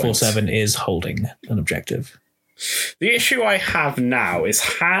 047 is holding an objective. The issue I have now is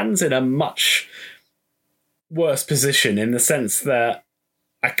Han's in a much worse position in the sense that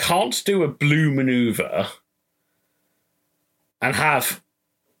I can't do a blue maneuver and have,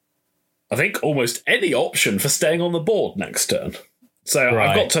 I think, almost any option for staying on the board next turn. So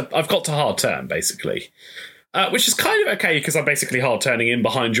right. I've got to hard turn, basically. Which is kind of okay because I'm basically hard turning in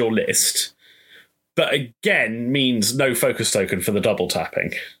behind your list. But again, means no focus token for the double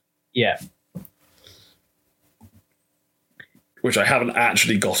tapping. Yeah. which I haven't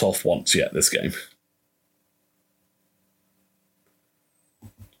actually got off once yet this game.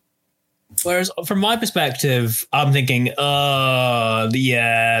 Whereas from my perspective, I'm thinking,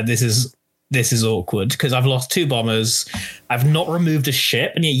 this is awkward because I've lost 2 bombers. I've not removed a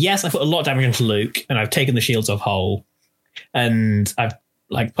ship. And yes, I put a lot of damage into Luke and I've taken the shields off Hull and I've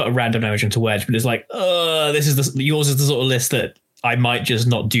put a random damage into Wedge, but it's yours is the sort of list that I might just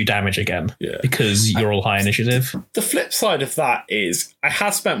not do damage again because you're all high initiative. The flip side of that is I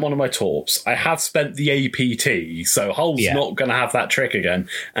have spent one of my torps. I have spent the APT, so Hull's not going to have that trick again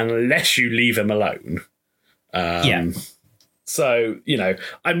unless you leave him alone. So,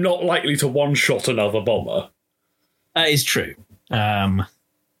 I'm not likely to one-shot another bomber. That is true.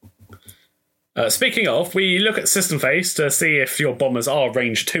 Speaking of, we look at system face to see if your bombers are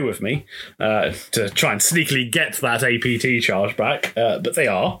range 2 of me to try and sneakily get that APT charge back, but they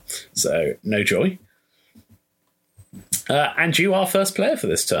are, so no joy. And you are first player for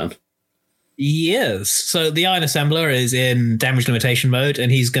this turn. Yes. So the Iron Assembler is in damage limitation mode,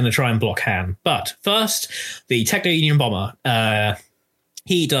 and he's going to try and block Han. But first, the Techno Union Bomber.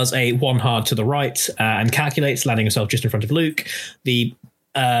 He does a 1 hard to the right and calculates, landing himself just in front of Luke. The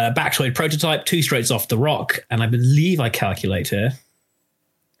Bactoid Prototype, 2 straights off the rock, and I believe I calculate here.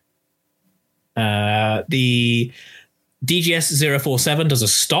 The DGS 047 does a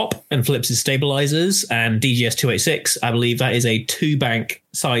stop and flips his stabilizers, and DGS 286, I believe that is a 2-bank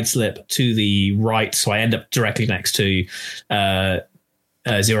side slip to the right, so I end up directly next to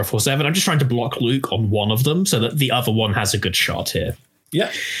 047. I'm just trying to block Luke on one of them so that the other one has a good shot here.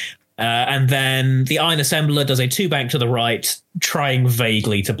 Yeah. And then the Iron Assembler does a 2-bank to the right, trying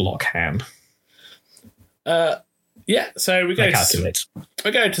vaguely to block Han. So we go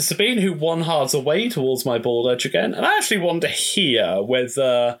to Sabine, who 1 hards away towards my board edge again. And I actually wonder here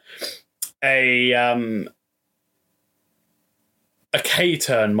whether a K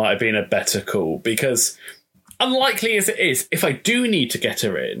turn might have been a better call, because unlikely as it is, if I do need to get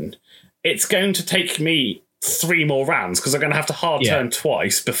her in, it's going to take me 3 more rounds because I'm going to have to hard turn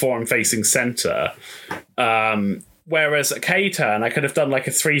twice before I'm facing center. Whereas a K turn, I could have done like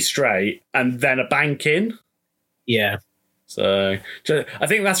a 3 straight and then a bank in. Yeah. So I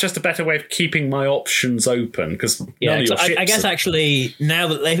think that's just a better way of keeping my options open, because I guess actually now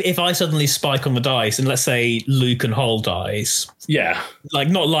that if I suddenly spike on the dice and let's say Luke and Hull dies,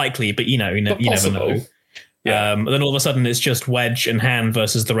 not likely, but you never know. Yeah. Then all of a sudden it's just Wedge and Han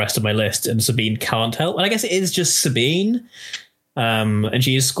versus the rest of my list, and Sabine can't help. And I guess it is just Sabine, and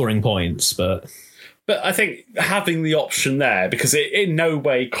she is scoring points, but I think having the option there, because it in no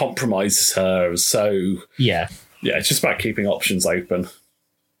way compromises her. So it's just about keeping options open.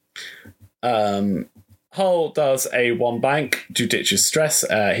 Hull does a 1 bank to ditch his stress.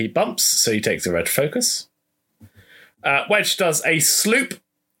 He bumps, so he takes a red focus. Wedge does a sloop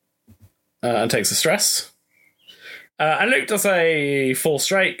and takes a stress. And Luke does a 4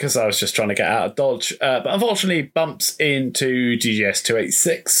 straight because I was just trying to get out of dodge, but unfortunately bumps into DGS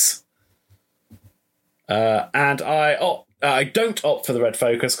 286. And I don't opt for the red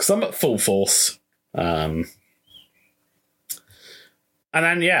focus because I'm at full force. And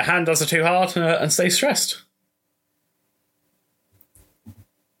then, Han does a 2 hard and stays stressed.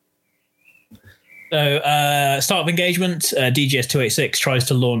 So, start of engagement, DGS 286 tries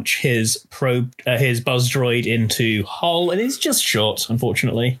to launch his buzz droid into Hull, and it's just short,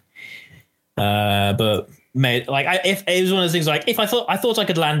 unfortunately. But if it was one of those things, like if I thought I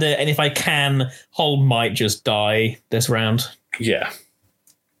could land it, and if I can, Hull might just die this round. Yeah.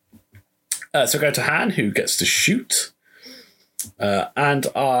 So go to Han, who gets to shoot, and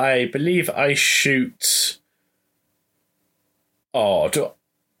I believe I shoot. I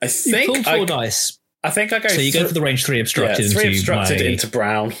think you pulled 4 dice. I think I go. So you go for the range 3 obstructed. Yeah, 3 obstructed into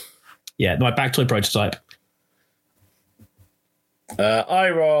Brown. Yeah, my Bactoid Prototype. I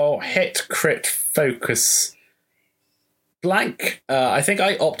roll hit, crit, focus, blank. I think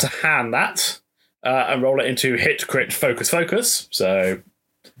I opt to hand that and roll it into hit, crit, focus. So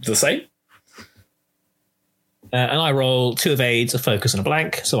the same. And I roll 2 evades, a focus, and a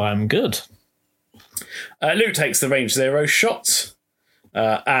blank. So I'm good. Luke takes the range 0 shot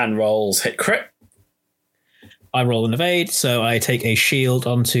and rolls hit, crit. I roll an evade, so I take a shield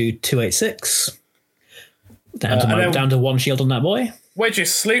onto 286. Down to 1 shield on that boy.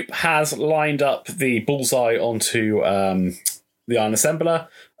 Wedge's sloop has lined up the bullseye onto the Iron Assembler.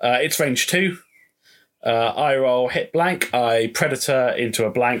 It's range 2. I roll hit blank. I predator into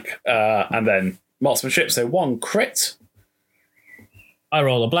a blank, and then marksmanship, so 1 crit. I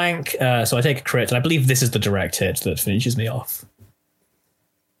roll a blank, so I take a crit, and I believe this is the direct hit that finishes me off.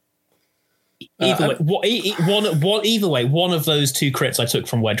 Either way, one of those two crits I took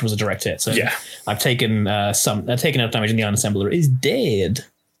from Wedge was a direct hit. So Yeah. I've taken enough damage, and the unassembler is dead.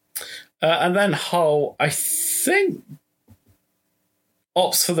 And then Hull, I think,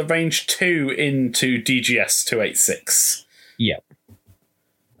 opts for the range 2 into DGS 286. Yeah.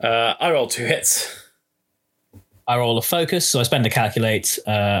 I rolled 2 hits. I roll a focus, so I spend a calculate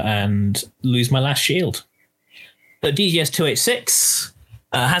and lose my last shield. So DGS 286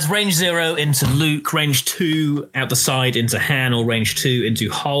 has range 0 into Luke, range 2 out the side into Han, or range 2 into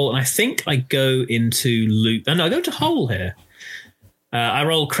Hull. And I think I go into Luke. Oh, no, I go to Hull here. I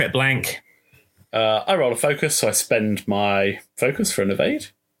roll crit blank. I roll a focus, so I spend my focus for an evade.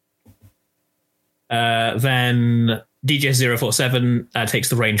 Then DGS 047 takes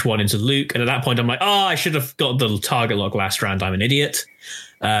the range 1 into Luke. And at that point, I'm like, I should have got the target lock last round. I'm an idiot.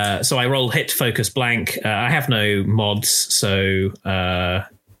 So I roll hit, focus, blank. I have no mods, so I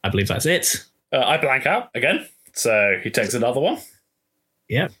believe that's it. I blank out again, so he takes another one.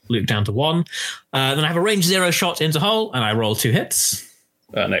 Yeah, Luke down to 1. Then I have a range 0 shot into Hull, and I roll 2 hits.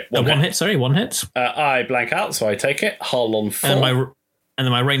 No, one hit. One hit. I blank out, so I take it. Hull on 4. And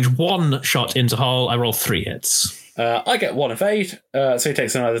then my range 1 shot into Hull, I roll 3 hits. I get 1 evade, so he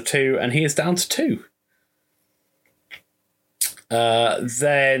takes another 2, and he is down to 2.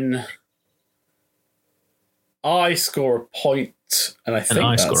 Then I score a point, and I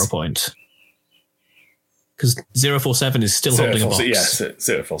score a point. Because 047 is still holding a box. Yes,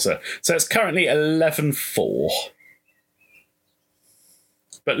 047. So it's currently 11-4.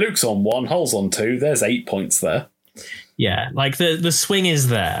 But Luke's on 1, Hull's on 2. There's 8 points there. Yeah, like the swing is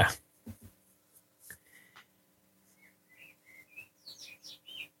there.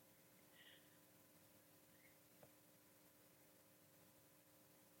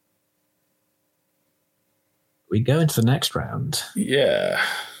 We go into the next round. Yeah.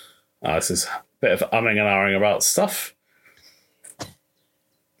 This is a bit of umming and ahhing about stuff.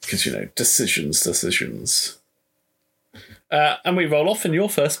 Because, decisions. And we roll off, and you're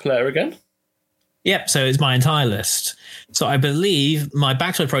first player again. Yep, so it's my entire list. So I believe my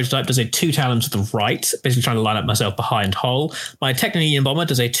backside prototype does a 2 Talon to the right, basically trying to line up myself behind Hull. My Technonian bomber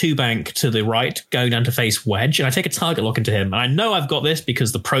does a 2 bank to the right, going down to face Wedge, and I take a target lock into him. And I know I've got this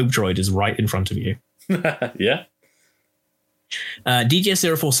because the probe droid is right in front of you. Yeah.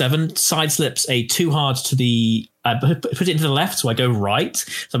 DGS 047 side slips a 2 hard to the... I put it into the left, so I go right.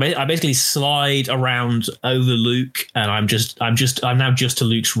 So I basically slide around over Luke, and I'm now just to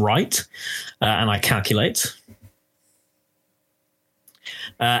Luke's right, and I calculate.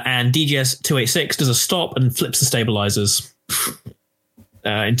 And DGS 286 does a stop and flips the stabilizers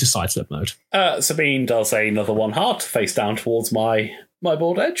into side slip mode. Sabine does another 1 hard face down towards my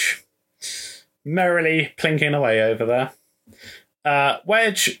board edge, merrily plinking away over there.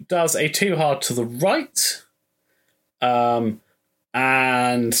 Wedge does a 2 hard to the right,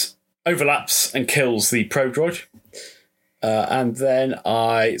 and overlaps and kills the probe droid. And then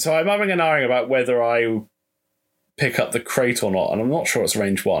I'm having an ahhing about whether I pick up the crate or not, and I'm not sure it's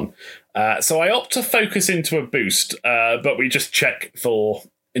range 1. So I opt to focus into a boost, but we just check for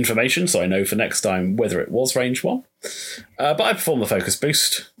information, so I know for next time whether it was range 1. But I perform the focus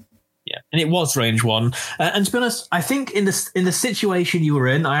boost. Yeah, and it was range 1. And to be honest, I think in the situation you were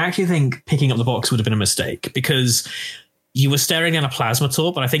in, I actually think picking up the box would have been a mistake, because you were staring at a plasma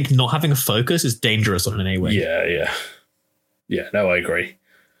torp, but I think not having a focus is dangerous on an A-wing. Yeah. Yeah, no, I agree.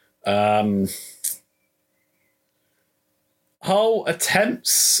 Hull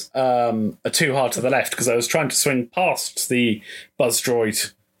attempts a 2 hard to the left, because I was trying to swing past the buzz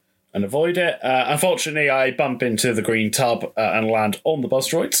droid and avoid it. Unfortunately, I bump into the green tub and land on the buzz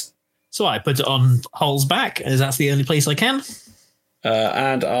droids. So I put it on Hull's back, as that's the only place I can.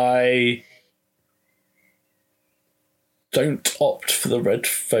 And I don't opt for the red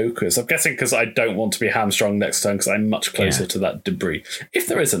focus. I'm guessing because I don't want to be hamstrung next turn, because I'm much closer to that debris. If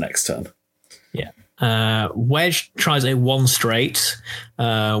there is a next turn. Yeah. Wedge tries a 1 straight,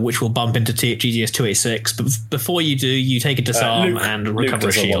 which will bump into GGS 286. But before you do, you take a disarm and recover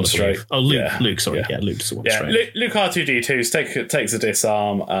a shield. Luke, sorry. Yeah, Luke does a 1 straight. Luke R2D2 takes a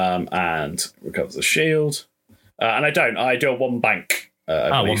disarm and recovers a shield. And I don't. I do a 1 bank.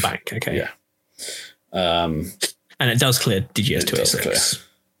 1 bank. Okay. Yeah. And it does clear DGS 286.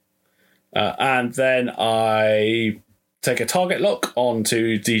 And then I take a target lock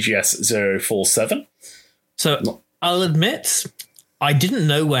onto DGS 047. So I'll admit, I didn't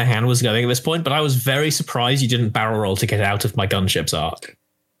know where Han was going at this point, but I was very surprised you didn't barrel roll to get out of my gunship's arc.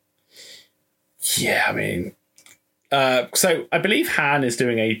 Yeah, I mean... so I believe Han is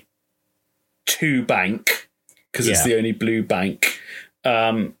doing a 2 bank, because it's the only blue bank.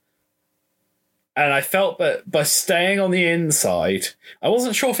 And I felt that by staying on the inside, I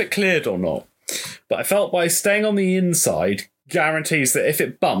wasn't sure if it cleared or not, but I felt by staying on the inside guarantees that if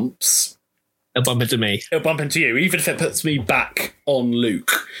it bumps, It'll bump into me. it'll bump into you, even if it puts me back on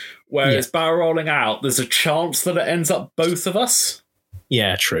Luke. Whereas barrel rolling out, there's a chance that it ends up both of us.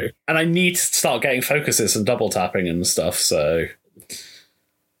 Yeah, true. And I need to start getting focuses and double tapping and stuff, so...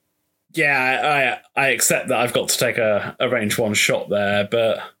 Yeah, I accept that I've got to take a range one shot there,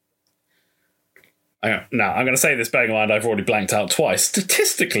 but... I'm going to say this bearing in mind I've already blanked out twice.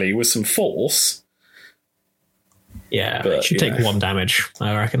 Statistically, with some force... Yeah, But, it should take 1 damage,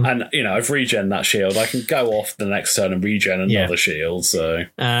 I reckon. And, I've regen that shield. I can go off the next turn and regen another shield, so...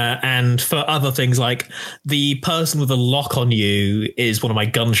 And for other things, like the person with a lock on you is one of my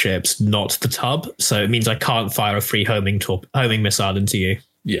gunships, not the tub. So it means I can't fire a free homing missile into you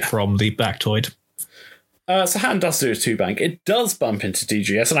from the Bactoid. So Han does do a 2-bank. It does bump into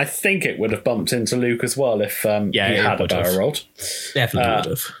DGS, and I think it would have bumped into Luke as well if he had a barrel rolled. Definitely would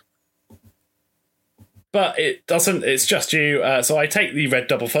have. But it doesn't. It's just you. So I take the red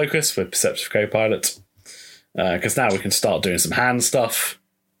double focus with Perceptive Copilot, because now we can start doing some hand stuff.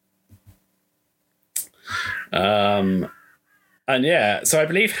 And yeah, so I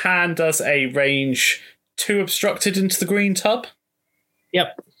believe Han does a range 2 obstructed into the green tub.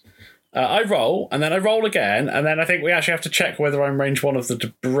 Yep. I roll, and then I roll again, and then I think we actually have to check whether I'm range 1 of the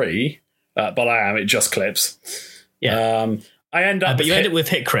debris. But I am. It just clips. Yeah. I end up. But you end up with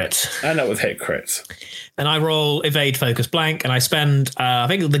hit crit. I end up with hit crit. And I roll evade, focus, blank, and I spend. I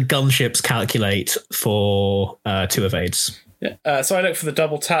think the gunships calculate for 2 evades. Yeah. So I look for the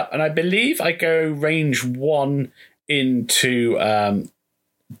double tap, and I believe I go range 1 into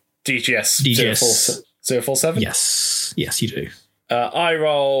DGS 047. Yes, you do. I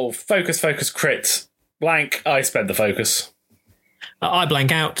roll focus, crit, blank. I spend the focus. I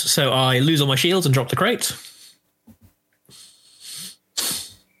blank out, so I lose all my shields and drop the crate.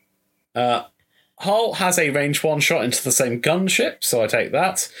 Hull has a range 1 shot into the same gunship, so I take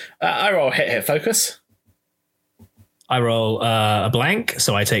that. I roll hit, focus. I roll a blank,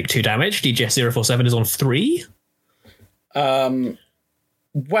 so I take 2 damage. DGS 047 is on 3.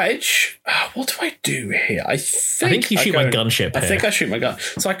 Wedge. What do I do here? I think you shoot my gunship. I think I shoot my gun.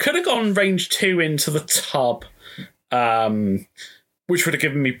 So I could have gone range 2 into the tub, which would have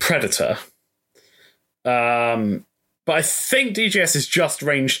given me Predator. But I think DGS is just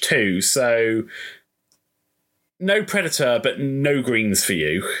range 2, so no Predator, but no greens for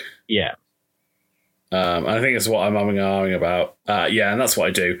you. Yeah. I think that's what I'm umming about. Yeah, and that's what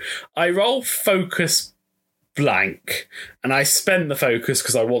I do. I roll focus blank, and I spend the focus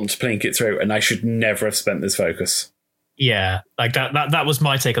because I want to plink it through, and I should never have spent this focus. Yeah, like that was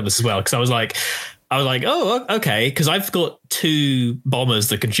my take on this as well, because I was like, oh, okay, because I've got 2 bombers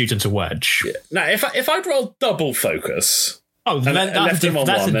that can shoot into wedge. Yeah. Now, if I'd rolled double focus, that's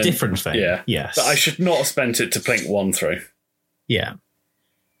a different thing. Yeah, yes, but I should not have spent it to plink 1 through. Yeah.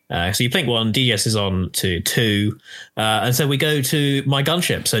 So you plink 1, DGS is on to 2, and so we go to my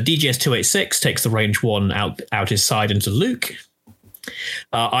gunship. So DGS 286 takes the range 1 out his side into Luke.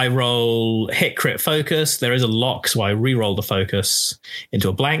 I roll hit crit focus. There is a lock, so I re-roll the focus into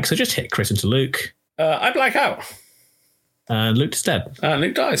a blank. So just hit crit into Luke. I black out. And Luke is dead.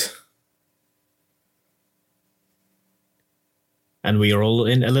 Luke dies. And we are all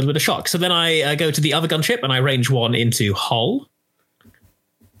in a little bit of shock. So then I go to the other gunship and I range 1 into Hull.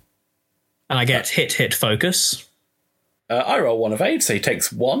 And I get hit focus. I roll 1 evade, so he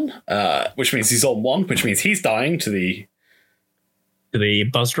takes 1, which means he's on 1, which means he's dying to the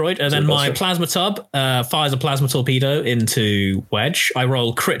buzz droid. And then my plasma tub fires a plasma torpedo into wedge. I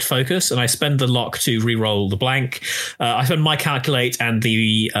roll crit focus, and I spend the lock to re-roll the blank. I spend my calculate and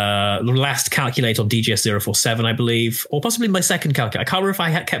the last calculate on DGS 047, I believe, or possibly my second calculate. I can't remember if I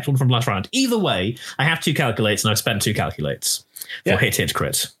had kept one from last round. Either way, I have 2 calculates, and I've spent 2 calculates for hit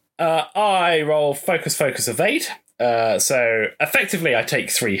crit. I roll focus evade. So effectively, I take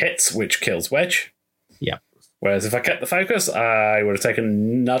 3 hits, which kills wedge. Yeah. Whereas if I kept the focus, I would have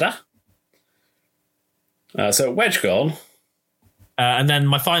taken nada. So wedge gone. And then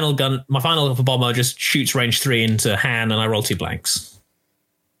my final bomber just shoots range 3 into Han, and I roll 2 blanks.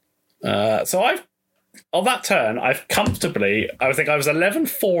 So I've on that turn, I've comfortably, I think I was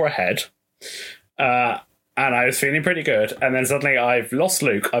 11-4 ahead. And I was feeling pretty good. And then suddenly I've lost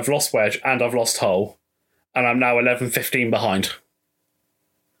Luke, I've lost Wedge, and I've lost Hull. And I'm now 11-15 behind.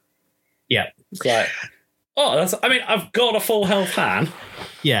 Yeah. It's like, I've got a full health Han.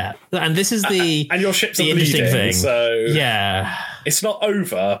 Yeah. And this is the and your ships the are interesting bleeding, thing. So yeah. it's not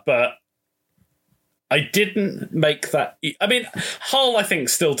over, but I didn't make that. I mean, Hull, I think,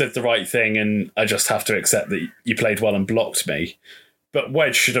 still did the right thing, and I just have to accept that you played well and blocked me. But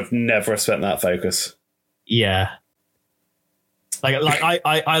Wedge should have never spent that focus. Yeah.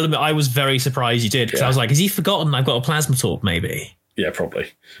 I'll admit, I was very surprised you did, because I was like, has he forgotten I've got a plasma torp, maybe? Yeah,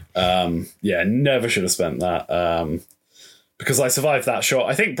 probably. Never should have spent that. Because I survived that shot.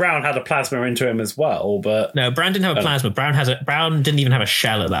 I think Brown had a plasma into him as well, but no, Brown didn't have a plasma. Brown didn't even have a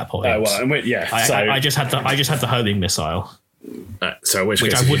shell at that point. Oh well, and I just had the homing missile. So which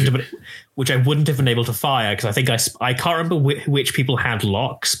I wouldn't have been able to fire, because I think I can't remember which people had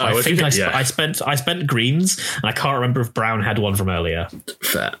locks. But I think I spent greens, and I can't remember if Brown had one from earlier.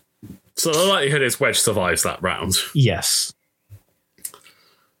 Fair. So the likelihood is Wedge survives that round. Yes.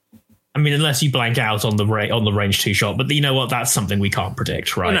 I mean, unless you blank out on the range 2 shot, but you know what? That's something we can't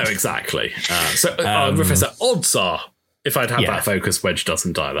predict, right? No, exactly. Professor, odds are, if I'd had that focus, Wedge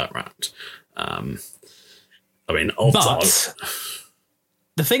doesn't die that round. Odds are.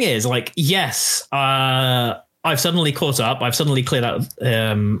 The thing is, yes, I've suddenly caught up. I've suddenly cleared out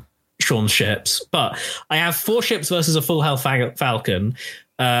Sean's ships, but I have 4 ships versus a full health Falcon.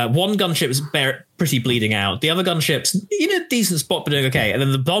 One gunship's pretty bleeding out. The other gunship's in a decent spot, but doing okay. And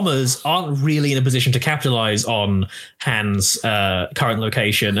then the bombers aren't really in a position to capitalize on Han's current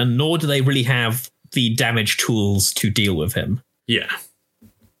location, and nor do they really have the damage tools to deal with him. Yeah.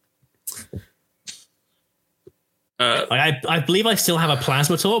 I believe I still have a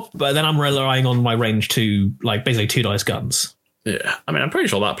plasma torp, but then I'm relying on my range 2, basically 2 dice guns. Yeah, I mean, I'm pretty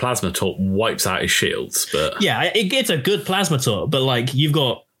sure that plasma torp wipes out his shields, but yeah, it's a good plasma torp, but you've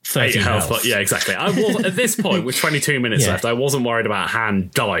got 30 health. But yeah, exactly. I was at this point with 22 minutes left. I wasn't worried about Han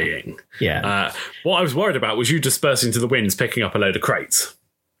dying. Yeah. What I was worried about was you dispersing to the winds, picking up a load of crates.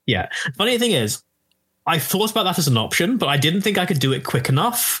 Yeah. Funny thing is, I thought about that as an option, but I didn't think I could do it quick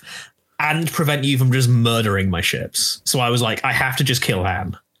enough and prevent you from just murdering my ships. So I was like, I have to just kill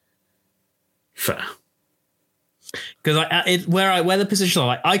Han. Fair. Because where the positions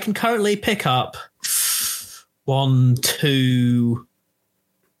are, I can currently pick up 1, 2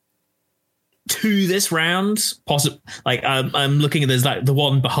 this round. I'm looking at there's the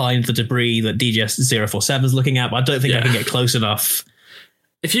one behind the debris that DGS 047 is looking at, but I don't think I can get close enough.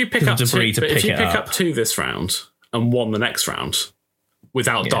 If you pick up debris if you pick up 2 this round and 1 the next round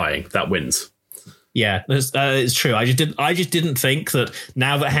without dying, that wins. Yeah, it's true. I just didn't think that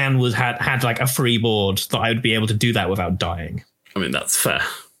now that Han had a free board that I would be able to do that without dying. I mean, that's fair.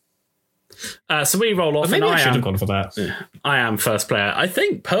 So we roll off. Maybe I should have gone for that. Yeah, I am first player. I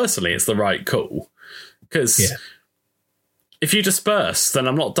think personally it's the right call, because if you disperse, then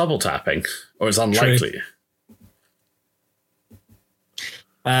I'm not double tapping, or it's unlikely. True.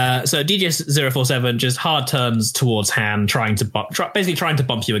 So DGS 047 just hard turns towards Han, basically trying to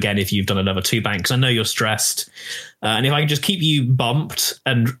bump you again if you've done another 2 bank, because I know you're stressed. And if I can just keep you bumped,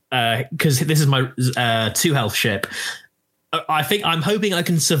 and because this is my 2 health ship, I'm hoping I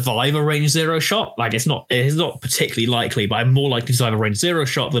can survive a range 0 shot. It's not particularly likely, but I'm more likely to survive a range 0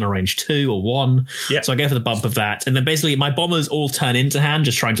 shot than a range 2 or 1. Yep. So I go for the bump of that. And then basically my bombers all turn into Han,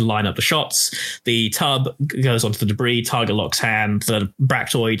 just trying to line up the shots. The tub goes onto the debris, target locks Han, the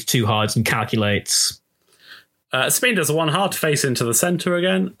Bractoid 2 hards and calculates. Sabine does a 1 hard to face into the center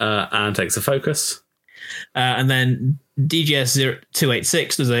again, and takes a focus. And then DGS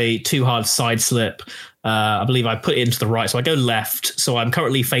 286 does a 2 hard side slip. I believe I put it into the right, so I go left. So I'm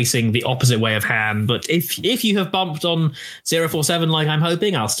currently facing the opposite way of Han. But if you have bumped on 047 like I'm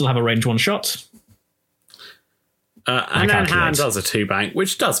hoping, I'll still have a range 1 shot. And then Han does a 2 bank,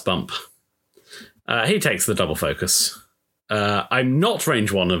 which does bump. He takes the double focus. I'm not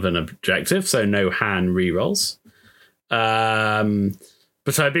range 1 of an objective, so no Han rerolls.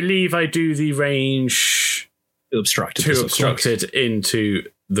 But I believe I do the range obstructed into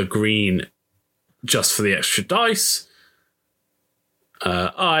the green just for the extra dice.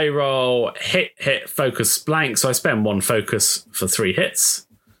 I roll hit, focus, blank, so I spend 1 focus for 3 hits.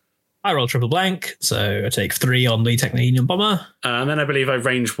 I roll triple blank, so I take 3 on the Technetium Bomber. And then I believe I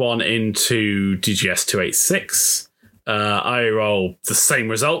range 1 into DGS 286. I roll the same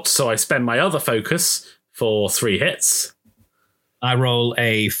result, so I spend my other focus for 3 hits. I roll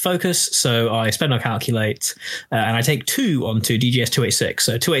a focus, so I spend my calculate, and I take 2 onto DGS 286.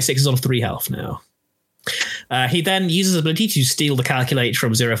 So 286 is on 3 health now. He then uses his ability to steal the calculate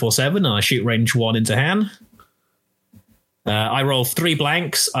from 047, and I shoot range 1 into Han. I roll 3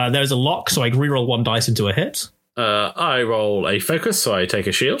 blanks. There's a lock, so I reroll 1 dice into a hit. I roll a focus, so I take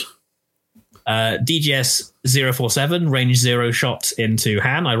a shield. DGS 047, range 0 shot into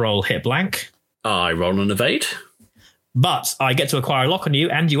Han. I roll hit blank. I roll an evade. But I get to acquire a lock on you,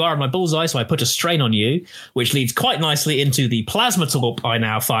 and you are in my bullseye, so I put a strain on you, which leads quite nicely into the Plasma Torp I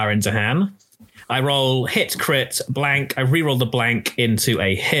now fire into Han. I roll hit, crit, blank. I reroll the blank into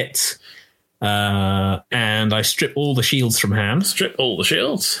a hit, and I strip all the shields from Han. Strip all the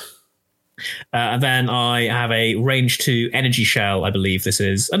shields. And then I have a range 2 energy shell, I believe this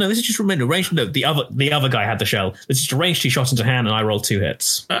is. Oh, no, this is just remember range. No, the other guy had the shell. This is just a range 2 shot into Han, and I roll 2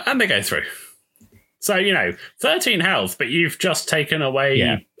 hits. And they go through. So, 13 health, but you've just taken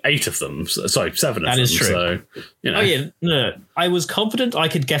away 8 of them. Sorry, 7 of them. That is true. So, Oh, yeah. No, I was confident I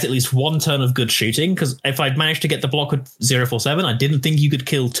could get at least one turn of good shooting, because if I'd managed to get the block with 047, I didn't think you could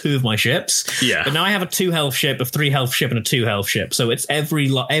kill 2 of my ships. Yeah. But now I have a 2 health ship, a 3 health ship, and a 2 health ship. So it's every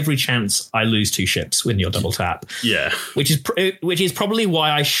chance I lose 2 ships when you're double tap. Yeah. Which is probably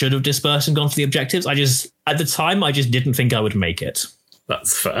why I should have dispersed and gone for the objectives. At the time, I just didn't think I would make it.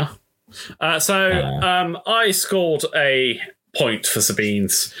 That's fair. I scored a point for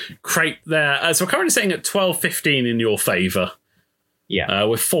Sabine's crate there. So we're currently sitting at 12-15 in your favour. Yeah.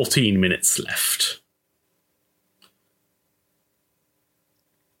 With 14 minutes left.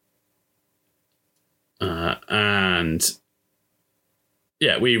 And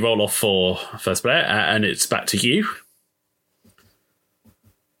we roll off for first player, and it's back to you.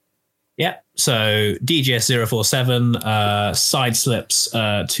 Yeah, so DGS 047 side slips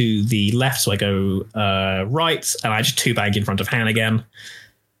to the left, so I go right, and I just 2-bang in front of Han again,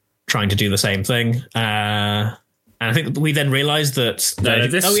 trying to do the same thing. And I think we then realised that... No,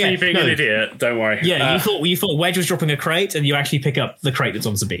 this is me being an idiot, don't worry. Yeah, you thought Wedge was dropping a crate, and you actually pick up the crate that's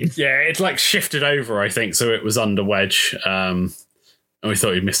on Sabine. Yeah, it's like shifted over, I think, so it was under Wedge, and we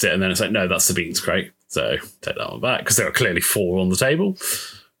thought you missed it, and then it's like, no, that's Sabine's crate, so take that one back, because there are clearly 4 on the table.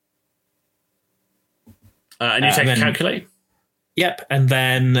 And you take a calculate? Yep, and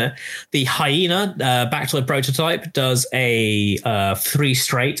then the Hyena, back to the prototype, does a 3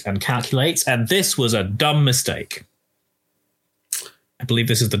 straight and calculates, and this was a dumb mistake. I believe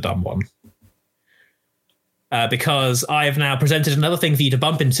this is the dumb one. Because I have now presented another thing for you to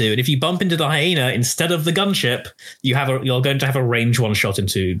bump into, and if you bump into the Hyena instead of the gunship, you're going to have a range 1 shot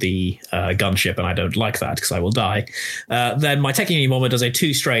into the gunship, and I don't like that because I will die. Then my Technium bomber does a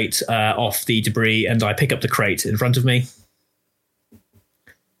 2 straight off the debris, and I pick up the crate in front of me.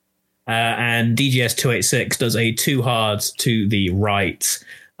 And DGS 286 does a 2 hard to the right,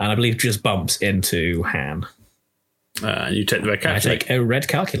 and I believe just bumps into Han. And you take the red calculate. I take a red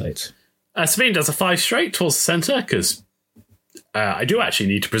calculate. Sabine does a 5 straight towards the centre, because I do actually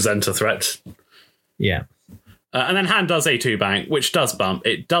need to present a threat. Yeah. And then Han does a 2-bang, which does bump.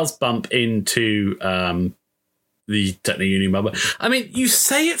 It does bump into the Techno-Union bomber. I mean, you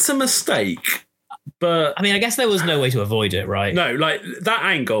say it's a mistake, but... I mean, I guess there was no way to avoid it, right? No, like, that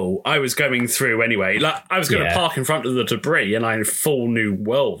angle I was going through anyway. Like, I was going to park in front of the debris, and I full knew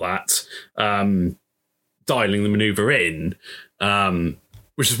well that, dialing the manoeuvre in,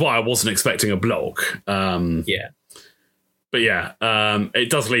 which is why I wasn't expecting a block. Yeah. But yeah, it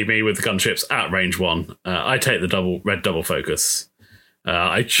does leave me with the gunships at range 1. I take the red double focus.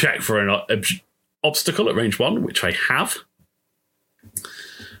 I check for an obstacle at range 1, which I have.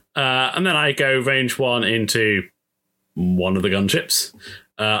 And then I go range 1 into one of the gunships.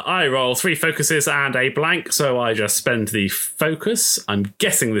 I roll 3 focuses and a blank, so I just spend the focus. I'm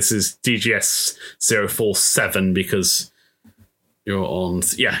guessing this is DGS 047 because you're on...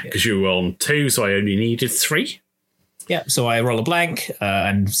 Yeah, because you were on 2, so I only needed 3. Yeah, so I roll a blank,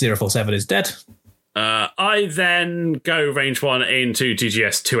 and 047 is dead. I then go range 1 into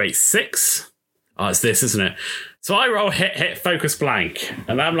DGS 286. Oh, it's this, isn't it? So I roll hit, focus, blank.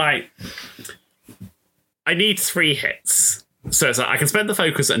 And I'm like, I need 3 hits. So it's like, I can spend the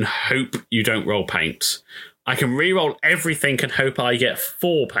focus and hope you don't roll paint. I can re-roll everything and hope I get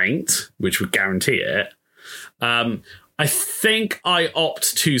 4 paint, which would guarantee it. I think I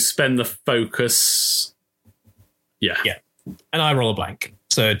opt to spend the focus. Yeah. And I roll a blank.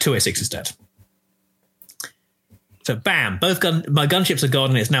 So 286 is dead. So bam, my gunships are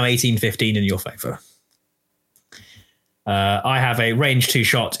gone, and it's now 18-15 in your favour. I have a range 0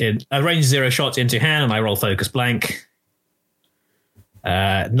 shot into Han, and I roll focus blank.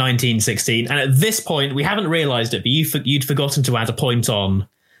 19-16, and at this point we haven't realised it, but you'd forgotten to add a point on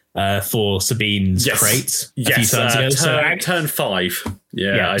for Sabine's crate a few turns ago. Turn 5.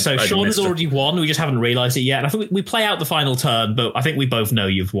 Yeah. So Sean has already won. We just haven't realised it yet. And I think we play out the final turn, but I think we both know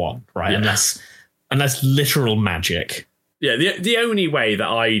you've won, right? Yeah. Unless literal magic. Yeah. The only way that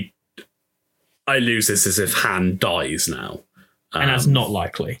I lose this is if Han dies now, and that's not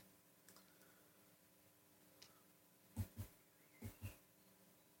likely.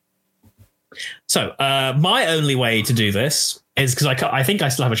 So my only way to do this is, because I think I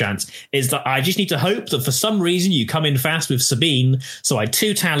still have a chance, is that I just need to hope that for some reason you come in fast with Sabine. So I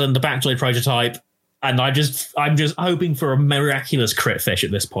 2-talon the Bactoid prototype, and I'm just hoping for a miraculous crit fish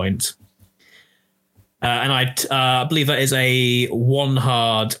at this point. And I believe that is a 1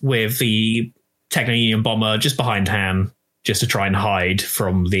 hard with the Techno-Union Bomber just behind Han, just to try and hide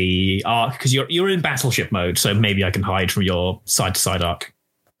from the arc, because you're in battleship mode, so maybe I can hide from your side-to-side arc.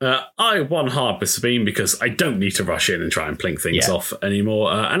 I 1 hard with Sabine because I don't need to rush in and try and plink things off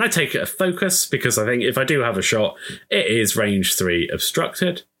anymore. And I take it a focus because I think if I do have a shot, it is range 3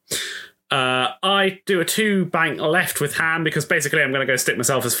 obstructed. I do a 2 bank left with Han because basically I'm going to go stick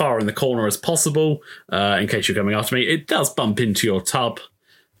myself as far in the corner as possible in case you're coming after me. It does bump into your tub.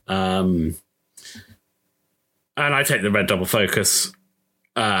 And I take the red double focus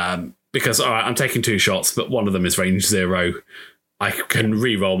because, all right, I'm taking 2 shots, but one of them is range 0. I can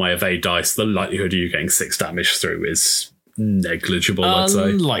re-roll my evade dice. The likelihood of you getting 6 damage through is negligible, I'd say.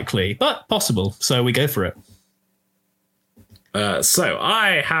 Unlikely, but possible. So we go for it. So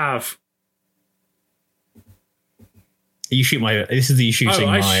I have... You shoot my... This is the shooting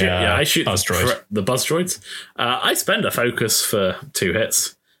I shoot buzz droid. The buzz droids. I spend a focus for 2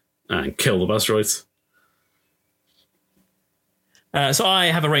 hits and kill the buzz droids. So I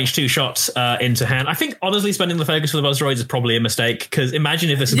have a range 2 shot into Han. I think, honestly, spending the focus for the buzz droids is probably a mistake, because imagine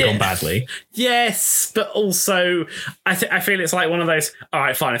if this had gone badly. Yes, but also, I feel it's like one of those, all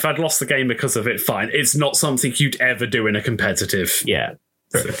right, fine, if I'd lost the game because of it, fine. It's not something you'd ever do in a competitive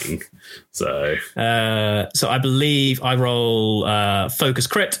thing. So I believe I roll focus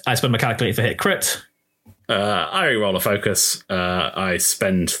crit. I spend my calculator for hit crit. I roll a focus. I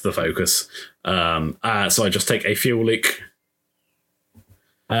spend the focus. So I just take a fuel leak.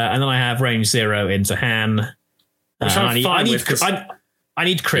 And then I have range 0 into Han. Which I'm fine with. I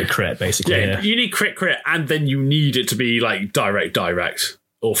need crit, basically. Yeah, you need crit, and then you need it to be like direct,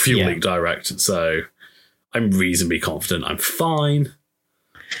 or fuel leak direct. So I'm reasonably confident I'm fine.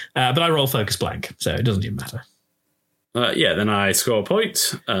 But I roll focus blank, so it doesn't even matter. Then I score a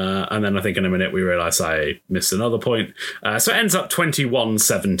point, and then I think in a minute we realise I missed another point. So it ends up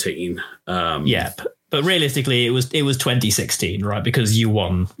 21-17. But realistically, it was 2016, right? Because you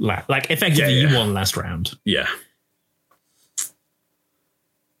won, effectively you won last round. Yeah.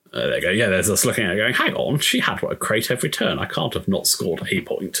 There you go. Yeah, there's us looking at it going, hang on, she had a crate every turn. I can't have not scored a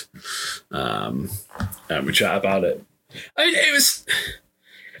point. And we chat about it. It's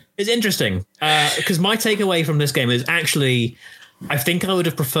interesting, because my takeaway from this game is actually, I think I would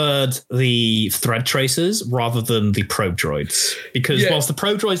have preferred the thread tracers rather than the probe droids, because whilst the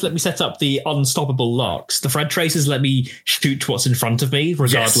probe droids let me set up the unstoppable locks, the thread tracers let me shoot what's in front of me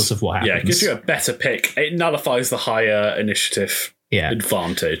regardless of what happens. Yeah, it gives you a better pick. It nullifies the higher initiative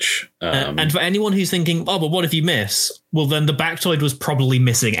advantage. And for anyone who's thinking, oh, but what if you miss? Well, then the Bactoid was probably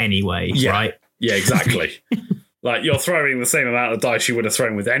missing anyway, right? Yeah, exactly. Like, you're throwing the same amount of dice you would have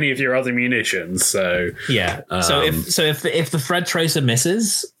thrown with any of your other munitions, so... Yeah, so if the thread tracer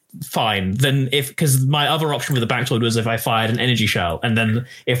misses, fine. Then because my other option with the Bactoid was if I fired an energy shell, and then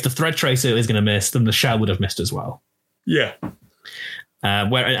if the thread tracer is going to miss, then the shell would have missed as well. Yeah.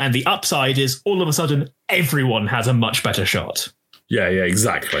 And the upside is, all of a sudden, everyone has a much better shot. Yeah,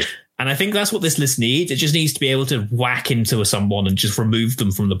 exactly. And I think that's what this list needs. It just needs to be able to whack into someone and just remove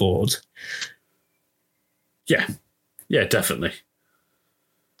them from the board. Yeah, definitely.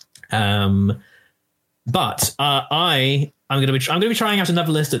 But I'm going to be trying out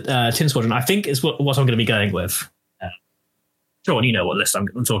another list at Tin Squadron. I think is what I'm going to be going with. Sean, you know what list I'm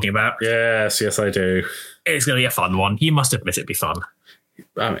talking about. Yes, I do. It's going to be a fun one. You must admit it'd be fun.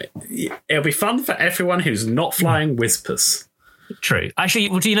 I mean, it'll be fun for everyone who's not flying Whispers. True. Actually,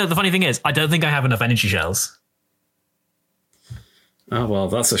 well, do you know the funny thing is, I don't think I have enough energy shells. Oh, well,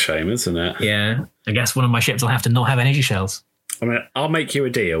 that's a shame, isn't it? Yeah. I guess one of my ships will have to not have energy shells. I mean, I'll make you a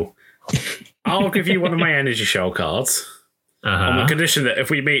deal. I'll give you one of my energy shell cards on the condition that if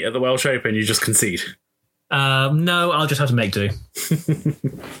we meet at the Welsh Open, you just concede. No, I'll just have to make do.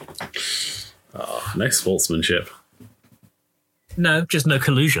 No sportsmanship. No, just no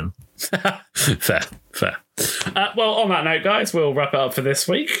collusion. Fair. Well, on that note, guys, we'll wrap it up for this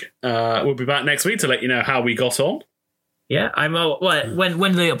week. We'll be back next week to let you know how we got on. Yeah, I'm. When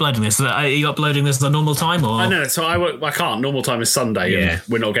are they uploading this? Are you uploading this at the normal time, or? No. So I can't. Normal time is Sunday, and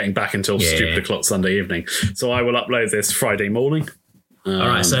we're not getting back until stupid o'clock Sunday evening. So I will upload this Friday morning. All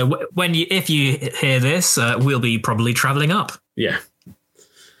right. So if you hear this, we'll be probably travelling up. Yeah.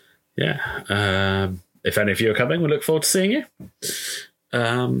 If any of you are coming, we look forward to seeing you.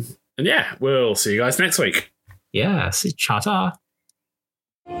 And we'll see you guys next week. Yeah. See, cha-ta.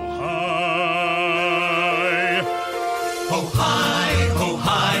 Hi. Ho hi,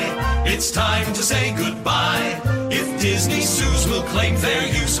 it's time to say goodbye. If Disney zoos will claim fair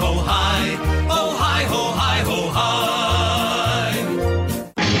use, ho hi, ho hi, ho hi, ho hi.